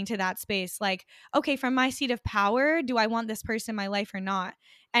prevent getting to that space. Like, okay, from my seat of power, do I want this person in my life or not?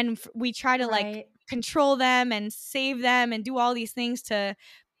 And we try to like Right. control them and save them and do all these things to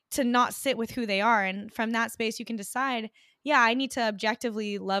not sit with who they are. And from that space, you can decide, yeah, I need to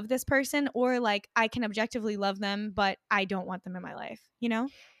objectively love this person, or like I can objectively love them, but I don't want them in my life, you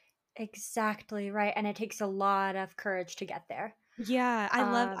know? Exactly right, and it takes a lot of courage to get there. Yeah, I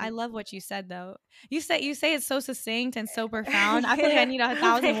Um, love what you said though. You say it so succinct and so profound. I feel like I yeah. need a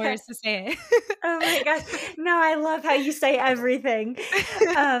Oh my thousand god. words to say Oh my gosh. No, I love how you say everything.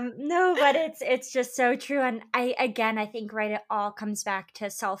 it. No, but it's just so true. And I think right, it all comes back to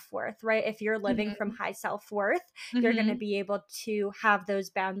self-worth, right? If you're living from Mhm. high self-worth, you're gonna Mhm. be able to have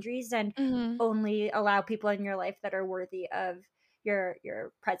those boundaries and Mhm. only allow people in your life that are worthy of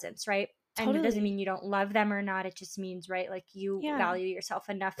your presence, right? And it doesn't Totally. mean you don't love them or not. It just means, right, like you Yeah. value yourself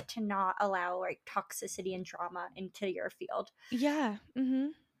enough to not allow like toxicity and drama into your field. Yeah.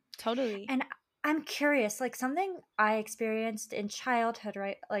 Mhm. Totally. And I'm curious, like something I experienced in childhood,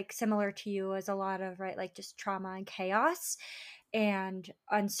 right? Like similar to you, was a lot of, right, like just trauma and chaos and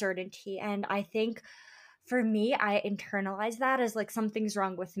uncertainty. And I think for me, I internalize that as like something's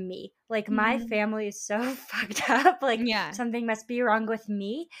wrong with me. Like my Mhm. family is so fucked up. Like Yeah. something must be wrong with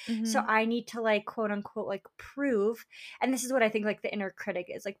me. So Mhm. I need to like quote unquote like prove. And this is what I think like the inner critic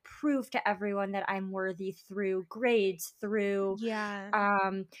is like prove to everyone that I'm worthy through grades, Yeah.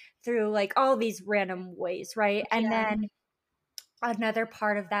 um through like all these random ways, right? And Yeah. then another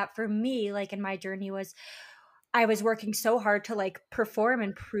part of that for me, like in my journey, was I was working so hard to like perform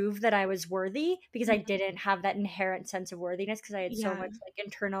and prove that I was worthy because I Mhm. didn't have that inherent sense of worthiness because I had so Yeah. much like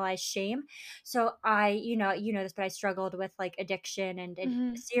internalized shame. So you know this, but I struggled with like addiction and a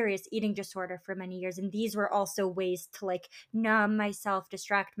Mhm. serious eating disorder for many years. And these were also ways to like numb myself,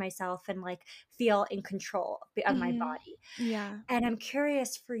 distract myself, and like feel in control of my Mhm. body. Yeah. And I'm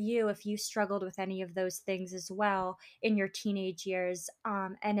curious for you if you struggled with any of those things as well in your teenage years.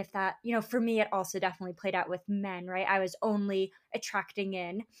 And if that, for me, it also definitely played out with men, right? I was only attracting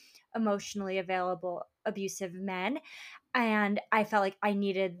in emotionally available, abusive men. And I felt like I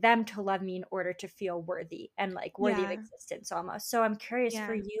needed them to love me in order to feel worthy and like worthy of Yeah. existence almost. So I'm curious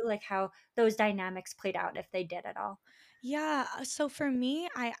for Yeah. you, like how those dynamics played out, if they did at all. Yeah, so for me,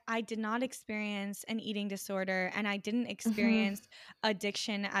 I did not experience an eating disorder and I didn't Hmm. experience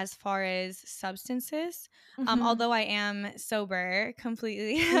addiction as far as substances. Hmm. Although I am sober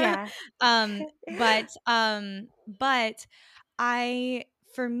completely. Yeah. But I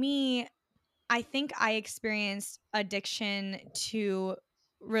for me I think I experienced addiction to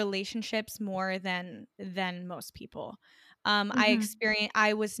relationships more than most people. Hmm.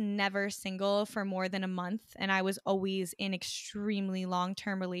 I was never single for more than a month, and I was always in extremely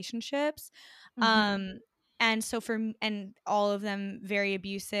long-term relationships. Hmm. Um, and so and all of them very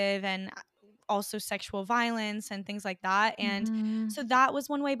abusive and also sexual violence and things like that. And Hmm. so that was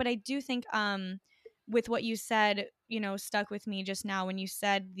one way, but I do think with what you said, stuck with me just now when you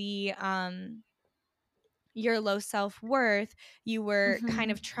said the your low self-worth, you were kind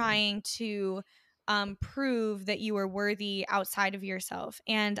Hmm. of trying to prove that you were worthy outside of yourself.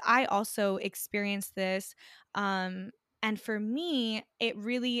 And I also experienced this. And for me, it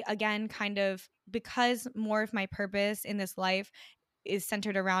really, again, kind of because more of my purpose in this life is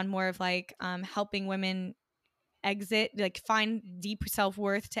centered around more of like helping women exit, like find deep self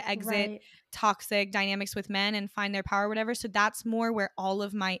worth to exit Right. toxic dynamics with men and find their power, whatever. So that's more where all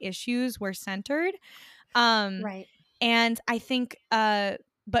of my issues were centered. Um, Right. and I think,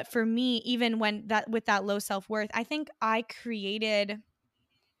 but for me, even when that with that low self worth, I think I created,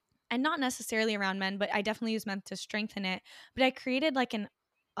 and not necessarily around men, but I definitely use men to strengthen it. But I created like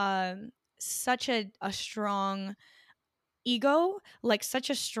um, such a strong ego, like such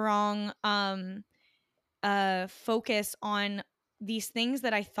a strong, focus on these things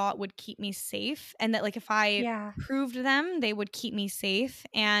that I thought would keep me safe, and that like if I Yeah. proved them, they would keep me safe.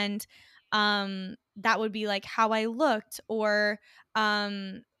 And that would be like how I looked, or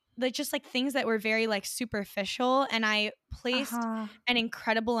um like just like things that were very like superficial, and I placed Uh-huh. an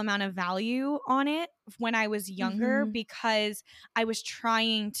incredible amount of value on it when I was younger Mhm. because I was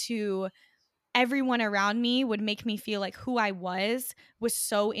trying to, everyone around me would make me feel like who I was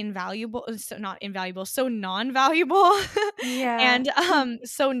so invaluable, so not invaluable, so non-valuable. Yeah. And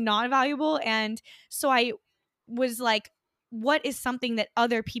so non-valuable. And so I was like, what is something that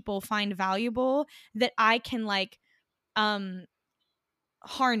other people find valuable that I can like um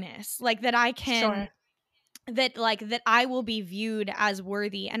harness, like that I can, Sure. that I will be viewed as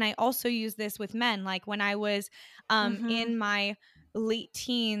worthy. And I also use this with men. Like when I was Mhm. in my late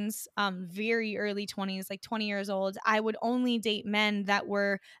teens, very early 20s, like 20 years old, I would only date men that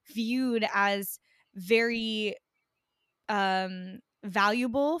were viewed as very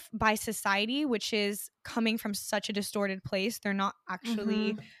valuable by society, which is coming from such a distorted place. They're not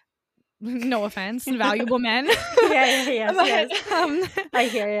actually, Mhm. no offense, valuable men. Yeah, yeah, yes, yes. But I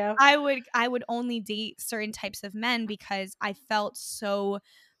hear you. I would only date certain types of men because I felt so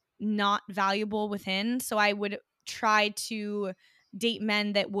not valuable within. So I would try to date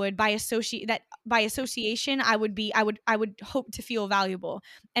men that would by association I would hope to feel valuable,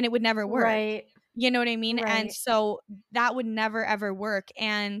 and it would never work. Right. You know what I mean? And Right. so that would never ever work.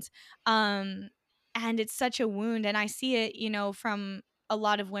 Um and it's such a wound, and I see it, from a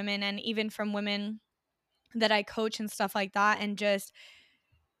lot of women and even from women that I coach and stuff like that. And just,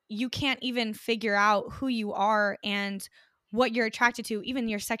 you can't even figure out who you are and what you're attracted to, even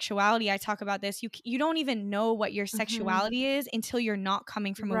your sexuality. I talk about this. You don't even know what your Mhm. sexuality is until you're not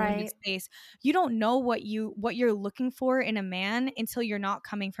coming from a wounded Right. space. You don't know what you're looking for in a man until you're not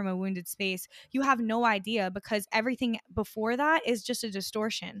coming from a wounded space. You have no idea, because everything before that is just a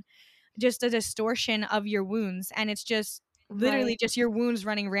distortion of your wounds, and it's just literally Right. just your wounds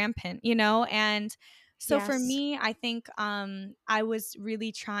running rampant, and so for Yes. me, I think I was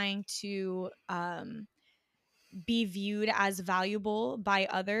really trying to be viewed as valuable by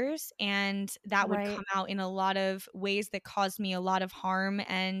others, and that would Right. come out in a lot of ways that caused me a lot of harm,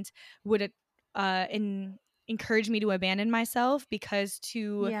 and would encourage me to abandon myself, because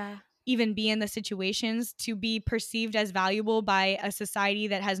to Yeah. even be in the situations, to be perceived as valuable by a society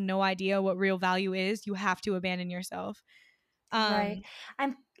that has no idea what real value is, you have to abandon yourself. Right. um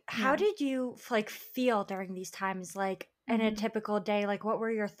I'm How yeah. did you like feel during these times, like in a Hmm. typical day? Like what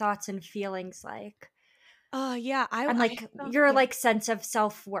were your thoughts and feelings like? Oh yeah, And I like felt, your yeah, like sense of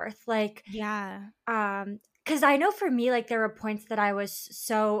self-worth. Like yeah, cuz I know for me like there were points that I was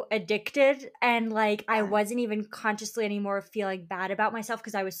so addicted and like I yeah, wasn't even consciously anymore feeling bad about myself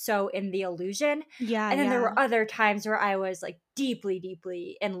because I was so in the illusion. yeah, And then there yeah, were other times where I was like deeply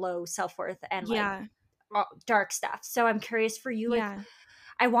deeply in low self-worth and like yeah, dark stuff. So I'm curious for you, like yeah,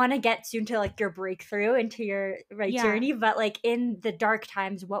 I want to get soon to like your breakthrough into your right yeah. journey, but like in the dark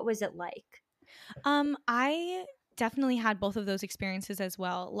times, what was it like? I definitely had both of those experiences as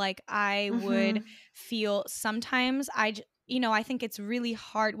well. Like, I would Mhm. feel sometimes I think it's really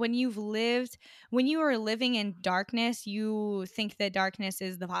hard when you are living in darkness, you think that darkness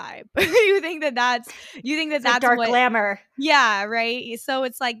is the vibe. You think that It's like that's dark what. glamour. Yeah, right? So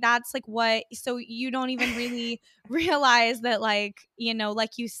it's like that's like what so you don't even really realize that, like,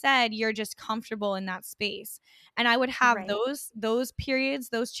 like you said, you're just comfortable in that space. And I would have Right. those periods,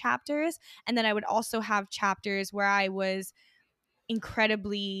 those chapters, and then I would also have chapters where I was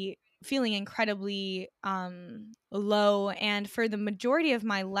incredibly low. And for the majority of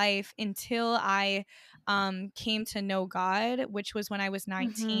my life, until I came to know God, which was when I was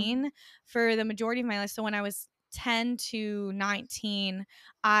Mhm. 19, for the majority of my life, so when I was 10 to 19,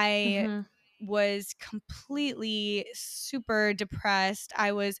 I Mhm. was completely super depressed.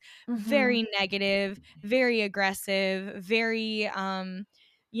 I was Mhm. very negative, very aggressive, very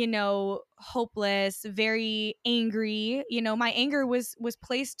hopeless, very angry. My anger was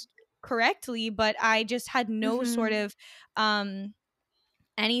placed correctly, but I just had no sort Mhm. of um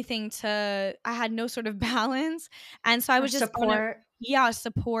anything to I had no sort of balance. And so I Or was just on a support. yeah,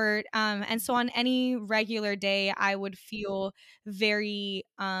 support. And so on any regular day, I would feel very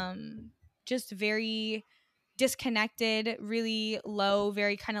just very disconnected, really low,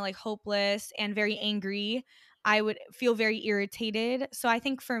 very kind of like hopeless and very angry. I would feel very irritated. So I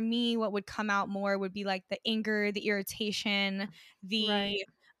think for me, what would come out more would be like the anger, the irritation, the Right.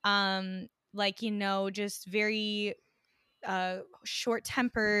 like, just very short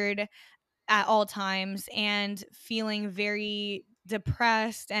tempered at all times, and feeling very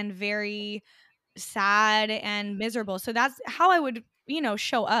depressed and very sad and miserable. So that's how I would,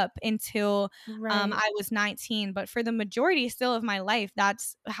 show up until Right. I was 19. But for the majority still of my life,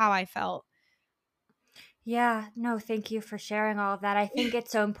 that's how I felt. Yeah, no, thank you for sharing all of that. I think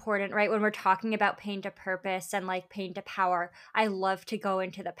it's so important, right? When we're talking about pain to purpose and like pain to power, I love to go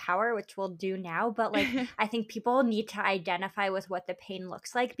into the power, which we'll do now. But like, I think people need to identify with what the pain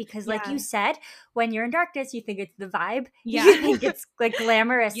looks like because, like you Yeah. said, when you're in darkness, you think it's the vibe, Yeah. you think it's like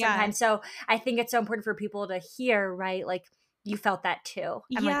glamorous Yeah. sometimes. So I think it's so important for people to hear, right? Like, you felt that too,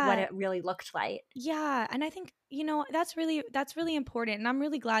 and like what Yeah. it really looked like. Yeah, and I think, that's really important. And I'm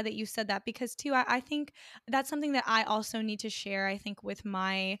really glad that you said that, because too, I think that's something that I also need to share, I think, with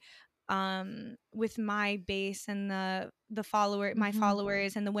my base, and my Hmm.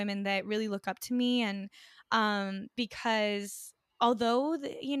 followers, and the women that really look up to me. And because although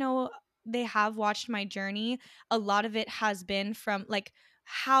they have watched my journey, a lot of it has been from like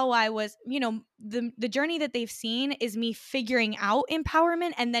how I was, the journey that they've seen is me figuring out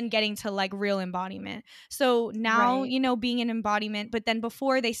empowerment and then getting to like real embodiment. So now, Right, being an embodiment, but then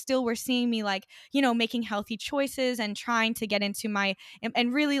before, they still were seeing me like, making healthy choices and trying to get into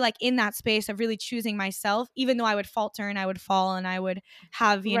and really like in that space of really choosing myself, even though I would falter and I would fall and I would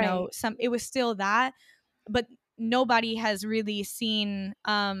have, right, it was still that. But nobody has really seen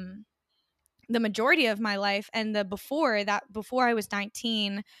the majority of my life, and before I was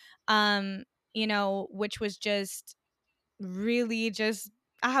 19, which was just really just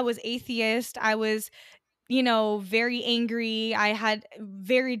I was atheist. I was, very angry. I had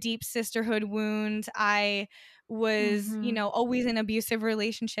very deep sisterhood wound. I was, you Mhm. know, always in abusive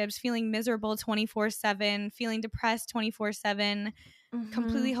relationships, feeling miserable 24/7, feeling depressed 24/7,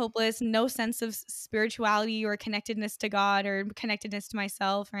 completely Mhm. hopeless, no sense of spirituality or connectedness to God or connectedness to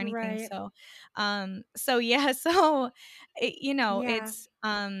myself or anything. Right. So yeah, so you know, Yeah. it's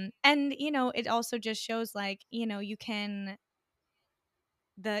and you know, it also just shows like, you know, you can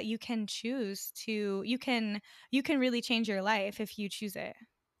choose to you can really change your life if you choose it.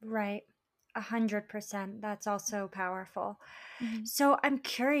 Right. 100%. That's also powerful. Mhm. So I'm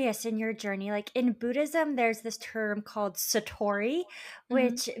curious in your journey, like in Buddhism, there's this term called satori,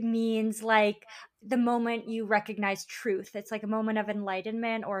 Mhm. which means like the moment you recognize truth. It's like a moment of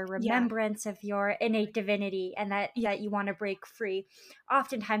enlightenment or Yeah. remembrance of your innate divinity and Yeah. that you want to break free.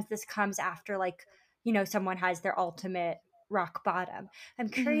 Oftentimes this comes after like, you know, someone has their ultimate rock bottom. I'm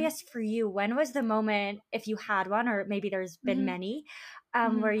Mhm. curious for you, when was the moment, if you had one, or maybe there's been Mhm. many,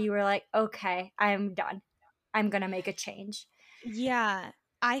 where Mhm. you were like, okay, I'm done. I'm going to make a change. Yeah.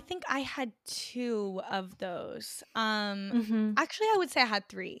 I think I had 2 of those. Hmm. Actually, I would say I had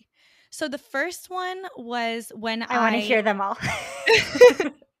 3. So the first one was when I want to I hear them all.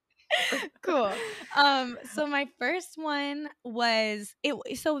 cool. So my first one was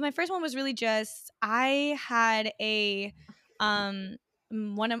so my first one was really just I had a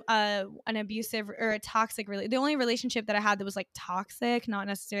one of an abusive or a toxic really the only relationship that I had that was like toxic, not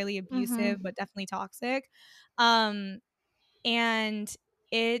necessarily Hmm. abusive, but definitely toxic. Um and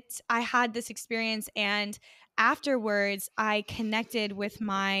I had this experience, and afterwards I connected with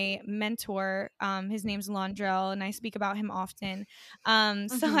my mentor. His name's Londrell, and I speak about him often.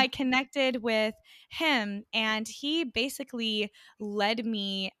 So Hmm. I connected with him, and he basically led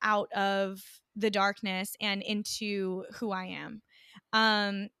me out of the darkness and into who I am.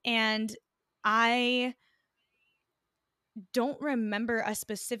 And I don't remember a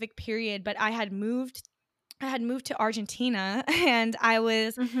specific period, but I had moved to Argentina and I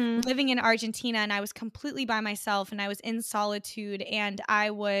was Hmm. living in Argentina, and I was completely by myself, and I was in solitude, and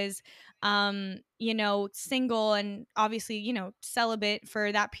I was you know, single, and obviously, you know, celibate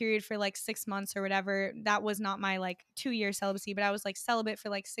for that period for like 6 months or whatever. That was not my like 2-year celibacy, but I was like celibate for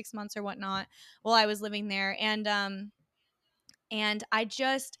like 6 months or whatnot while I was living there. And I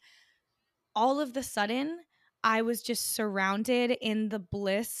just all of the sudden, I was just surrounded in the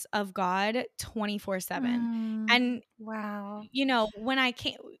bliss of God 24/7. Mm. And Wow. you know, when I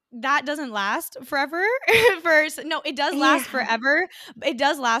came that doesn't last forever. No, it does last Yeah. forever. It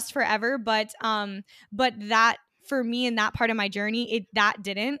does last forever, but that for me in that part of my journey, that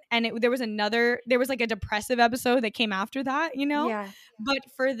didn't. And there was like a depressive episode that came after that, you know? Yeah. But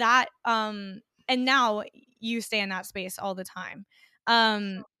for that, and now you stay in that space all the time.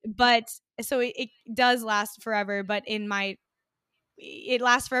 But so it does last forever, but it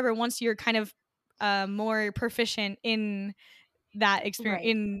lasts forever once you're kind of more proficient in that experience Right.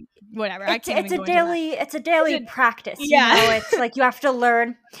 in whatever. I It's can't it's even a go into that. daily it's a It's daily a practice, you yeah. know? It's like you have to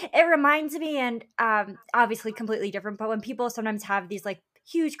learn. It reminds me, and obviously completely different, but when people sometimes have these like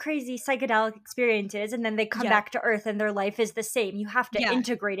huge crazy psychedelic experiences and then they come Yep. back to earth and their life is the same. You have to Yeah.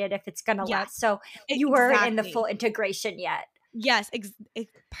 integrate it if it's going to Yep. last. So you weren't in the Exactly. full integration yet. Yes,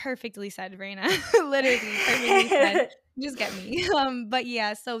 perfectly said, Raina. Literally perfectly said. Just get me. But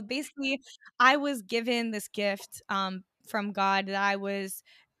yeah, so basically I was given this gift from God that I was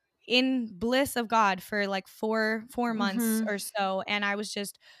in bliss of God for like four months Mhm. or so, and I was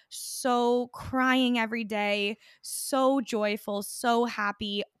just so crying every day, so joyful, so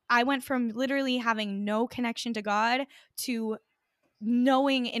happy. I went from literally having no connection to God to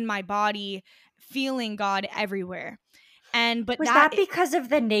knowing in my body, feeling God everywhere. And but Was that because of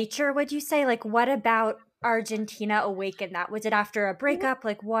the nature, would you say? Like, what about Argentina awakened that? Was it after a well, breakup?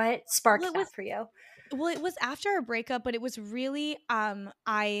 Like, what well, sparked it was that for you? it was after a breakup, but it was really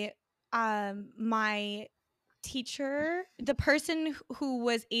I my teacher, the person who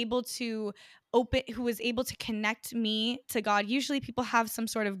was able to who was able to connect me to God. Usually people have some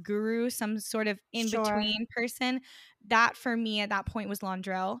sort of guru, some sort of in Sure. between person. That for me at that point was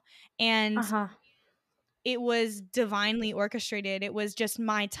Londrell. And Uh-huh. it was divinely orchestrated. It was just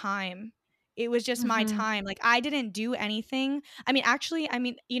my time. It was just my Mhm. time. Like I didn't do anything.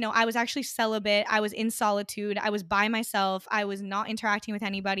 You know, I was actually celibate. I was in solitude. I was by myself. I was not interacting with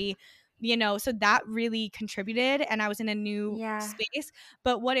anybody, you know, so that really contributed, and I was in a new Yeah. space.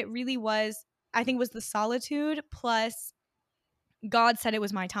 But what it really was, I think, was the solitude plus God said it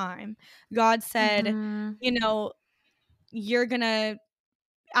was my time. God said, Mhm. you know, you're going to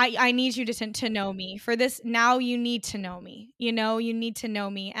I need you to know me for this. Now you need to know me, you know, you need to know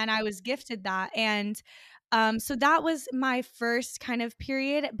me. And I was gifted that. And So that was my first kind of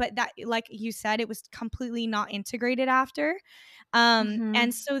period, but that, like you said, it was completely not integrated after.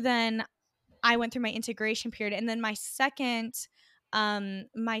 And so then I went through my integration period, and then my second, when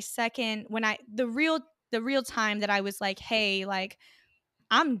the real time that I was like, hey, like,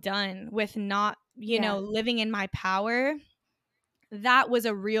 I'm done with not, Yeah. living in my power. That was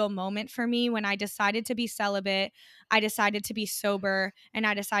a real moment for me when I decided to be celibate, I decided to be sober, and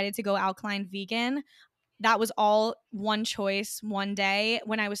I decided to go alkaline vegan. That was all one choice, one day,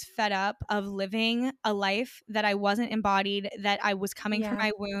 when I was fed up of living a life that I wasn't embodied, that I was coming from Yeah.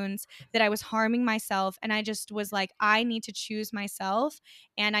 my wounds, that I was harming myself. And I just was like, I need to choose myself,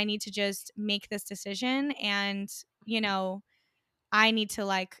 and I need to just make this decision. And, I need to,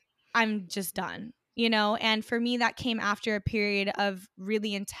 like, I'm just done. And for me, that came after a period of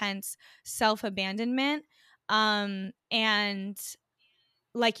really intense self abandonment. And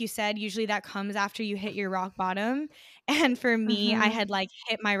like you said, usually that comes after you hit your rock bottom. And for me, I Mm-hmm. had, like,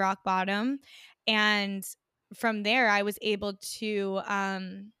 hit my rock bottom. And from there, I was able to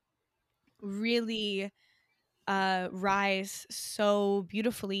really rise so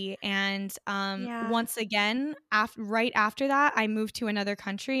beautifully. And Yeah. once again, right after that, I moved to another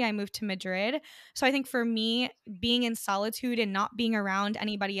country. I moved to Madrid. So I think for me, being in solitude and not being around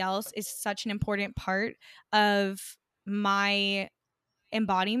anybody else is such an important part of my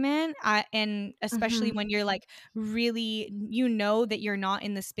embodiment. And especially Mm-hmm. when you're, like, really, that you're not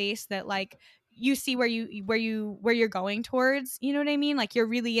in the space that, like, you see where you're going towards, you know what I mean? Like, you're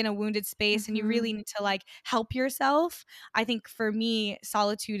really in a wounded space, and you Mm-hmm. really need to, like, help yourself. I think for me,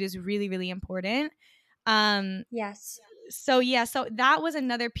 solitude is really, really important. um Yes. so yeah, so that was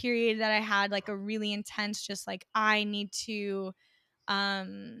another period that I had, like, a really intense, just like, um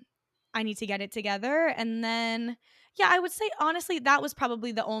I need to get it together. And then, yeah, I would say honestly that was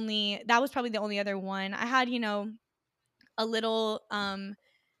probably the only other one. I had, a little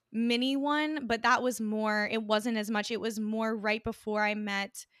mini one, but that was more, it wasn't as much. It was more right before I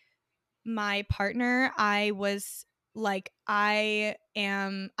met my partner. I was like, I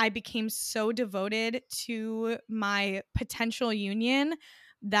became so devoted to my potential union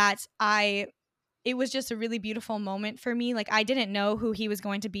that it was just a really beautiful moment for me. Like, I didn't know who he was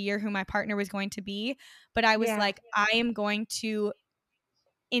going to be or who my partner was going to be, but I was Yeah. like, I am going to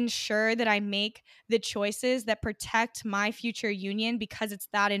ensure that I make the choices that protect my future union because it's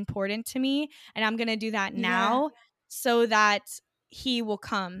that important to me. And I'm going to do that Yeah. now so that he will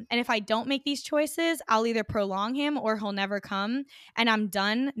come. And if I don't make these choices, I'll either prolong him or he'll never come. And I'm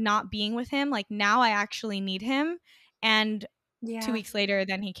done not being with him. Like, now I actually need him. And two Yeah. weeks later,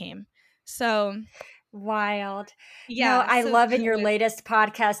 then he came. So, Wild. No, yeah. I So love in that your was, latest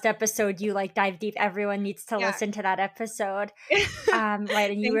podcast episode, you like dive deep. Everyone needs to yeah. listen to that episode.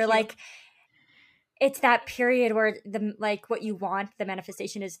 Right. And you Thank were you. like, it's that period where the like what you want, the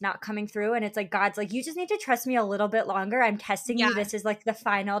manifestation is not coming through. And it's like God's like, you just need to trust me a little bit longer. I'm testing you. Yeah. This is like the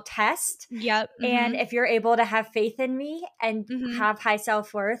final test. Yep. And Mm-hmm. if you're able to have faith in me and Mm-hmm. have high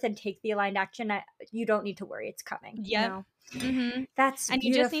self-worth and take the aligned action, you don't need to worry. It's coming, you Yep. know? Mm-hmm. That's And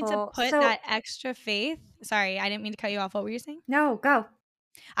you just need to beautiful. put So, that extra faith. Sorry, I didn't mean to cut you off. What were you saying? no, go.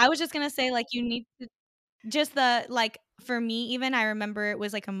 I was just gonna say, like, you need to just the like, for me, even I remember it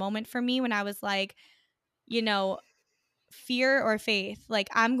was like a moment for me when I was like, you know, fear or faith. Like,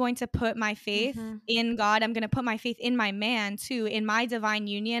 I'm going to put my faith Mm-hmm. in God. I'm going to put my faith in my man too, in my divine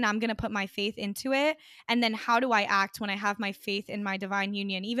union. I'm going to put my faith into it. And then how do I act when I have my faith in my divine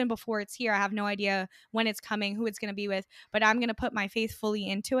union? Even before it's here, I have no idea when it's coming, who it's going to be with, but I'm going to put my faith fully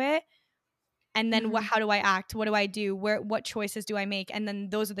into it. And then Mm-hmm. how do I act? What do I do? What choices do I make? And then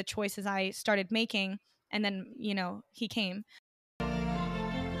those are the choices I started making. And then, he came.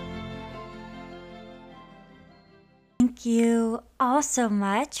 Thank you all so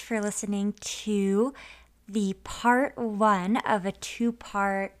much for listening to the part one of a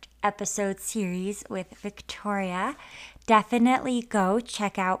two-part episode series with Victoria. Definitely go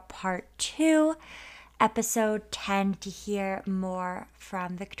check out part two, episode 10, to hear more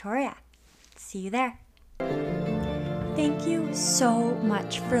from Victoria. See you there. Thank you so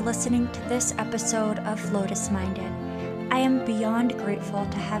much for listening to this episode of Lotus Minded. I am beyond grateful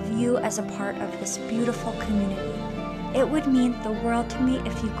to have you as a part of this beautiful community. It would mean the world to me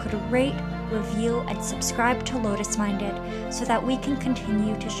if you could rate, review, and subscribe to Lotus Minded so that we can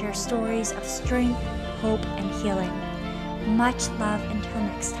continue to share stories of strength, hope, and healing. Much love until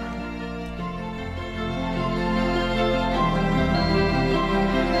next time.